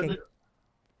we're he wanted talking.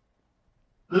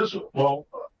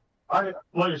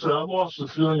 Like I said, I lost the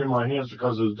feeling in my hands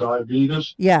because of the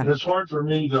diabetes. Yeah. And it's hard for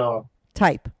me to.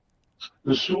 Type.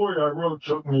 The story I wrote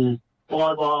took me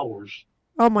 5 hours.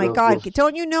 Oh my Yeah, God! well-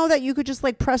 Don't you know that you could just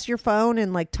like press your phone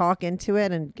and like talk into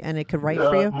it, and it could write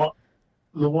for you?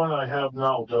 The one I have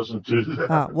now doesn't do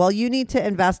that. Well, you need to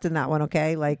invest in that one,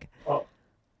 okay? Like,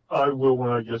 I will when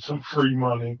I get some free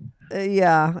money.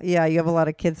 yeah, you have a lot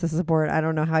of kids to support. I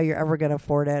don't know how you're ever going to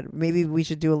afford it. Maybe we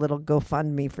should do a little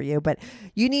GoFundMe for you, but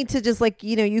you need to just like,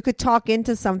 you could talk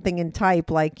into something and type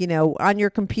like, on your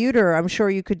computer. I'm sure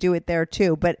you could do it there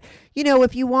too. But,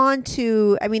 if you want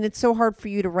to, I mean, it's so hard for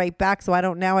you to write back. So I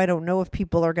don't know if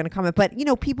people are going to comment, but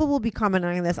people will be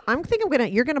commenting on this.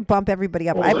 You're going to bump everybody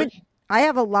up. Well, I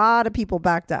have a lot of people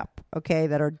backed up, okay,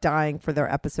 that are dying for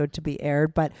their episode to be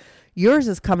aired, but yours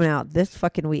is coming out this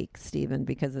fucking week, Stephen,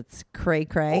 because it's cray.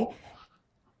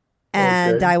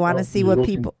 And Okay. I want to I'll see be what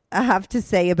looking. people have to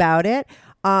say about it.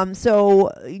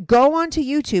 So go on to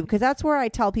YouTube, because that's where I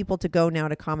tell people to go now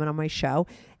to comment on my show.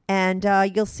 And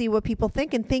you'll see what people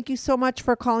think. And thank you so much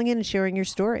for calling in and sharing your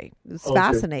story. It was Okay.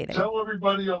 fascinating. Tell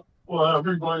everybody,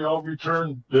 I'll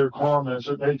return their comments.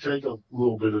 It may take a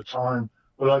little bit of time,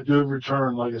 but I do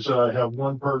return. Like I said, I have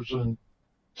one person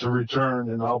to return,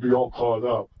 and I'll be all caught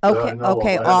up. that I know of. Okay,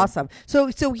 I haven't- awesome. So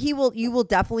you will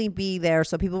definitely be there.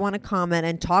 So people want to comment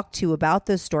and talk to you about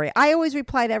this story. I always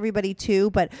reply to everybody too,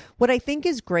 but what I think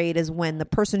is great is when the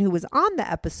person who was on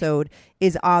the episode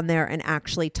is on there and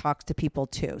actually talks to people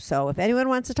too. So if anyone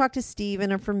wants to talk to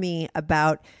Stephen or for me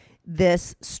about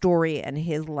this story and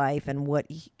his life and what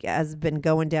has been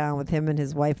going down with him and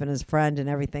his wife and his friend and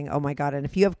everything. Oh my God. And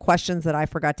if you have questions that I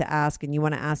forgot to ask and you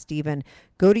want to ask Stephen,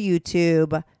 go to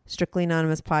YouTube, Strictly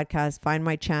Anonymous Podcast, find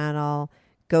my channel,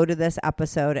 go to this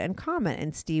episode and comment,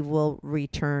 and Steve will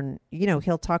return,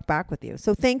 he'll talk back with you.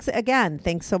 So thanks again.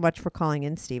 Thanks so much for calling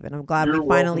in, Stephen. I'm glad You're we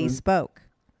finally welcome. spoke.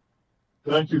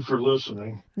 Thank you for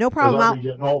listening. No 'Cause problem. I've been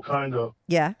getting all kind of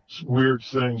Yeah. weird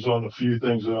things on the few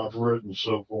things that I've written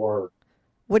so far.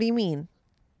 What do you mean?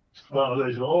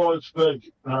 They say, "Oh, it's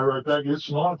fake," and I write back,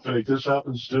 "It's not fake. This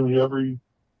happens to me every."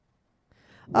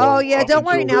 Oh, yeah. up Don't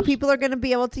worry. until Now this- people are going to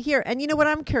be able to hear. And you know what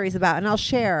I'm curious about? And I'll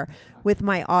share. with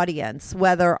my audience,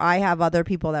 whether I have other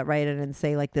people that write it and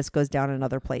say like this goes down in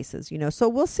other places, so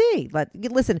we'll see.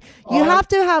 Listen, you have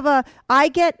to have I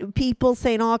get people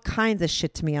saying all kinds of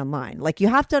shit to me online. Like, you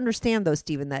have to understand though,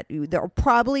 Stephen, that there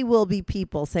probably will be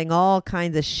people saying all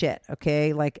kinds of shit.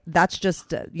 Okay. Like, that's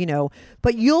just,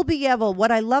 but you'll be able,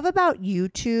 what I love about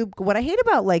YouTube, what I hate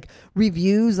about like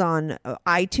reviews on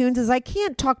iTunes is I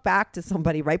can't talk back to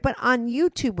somebody, right? But on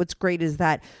YouTube, what's great is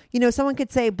that, someone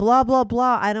could say blah, blah,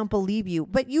 blah, I don't believe you,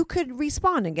 but you could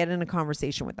respond and get in a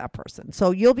conversation with that person.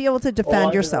 So you'll be able to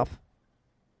defend yourself.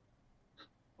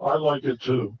 I like it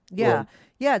too. Yeah. Right.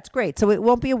 Yeah, it's great. So it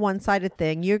won't be a one-sided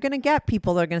thing. You're going to get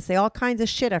people that are going to say all kinds of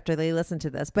shit after they listen to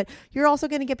this, but you're also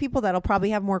going to get people that'll probably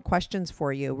have more questions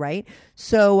for you, right?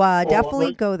 So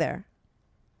definitely go there.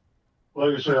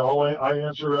 Like I say, I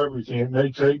answer everything. It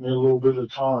may take me a little bit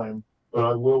of time, but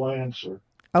I will answer.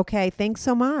 Okay, thanks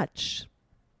so much.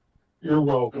 You're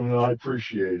welcome, and I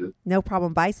appreciate it. No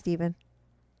problem. Bye, Stephen.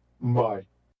 Bye.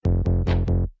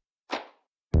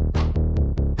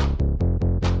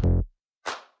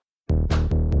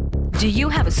 Do you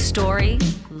have a story,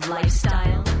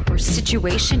 lifestyle, or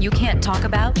situation you can't talk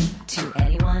about to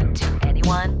anyone?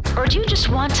 Or do you just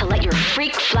want to let your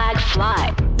freak flag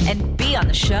fly? And be on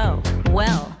the show?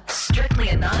 Well, Strictly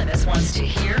Anonymous wants to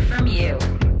hear from you.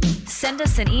 Send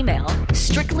us an email,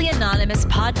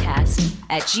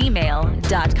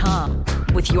 strictlyanonymouspodcast@gmail.com,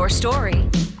 with your story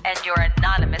and your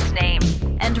anonymous name.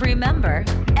 And remember,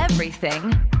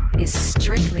 everything is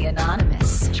strictly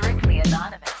anonymous. Strictly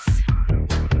Anonymous.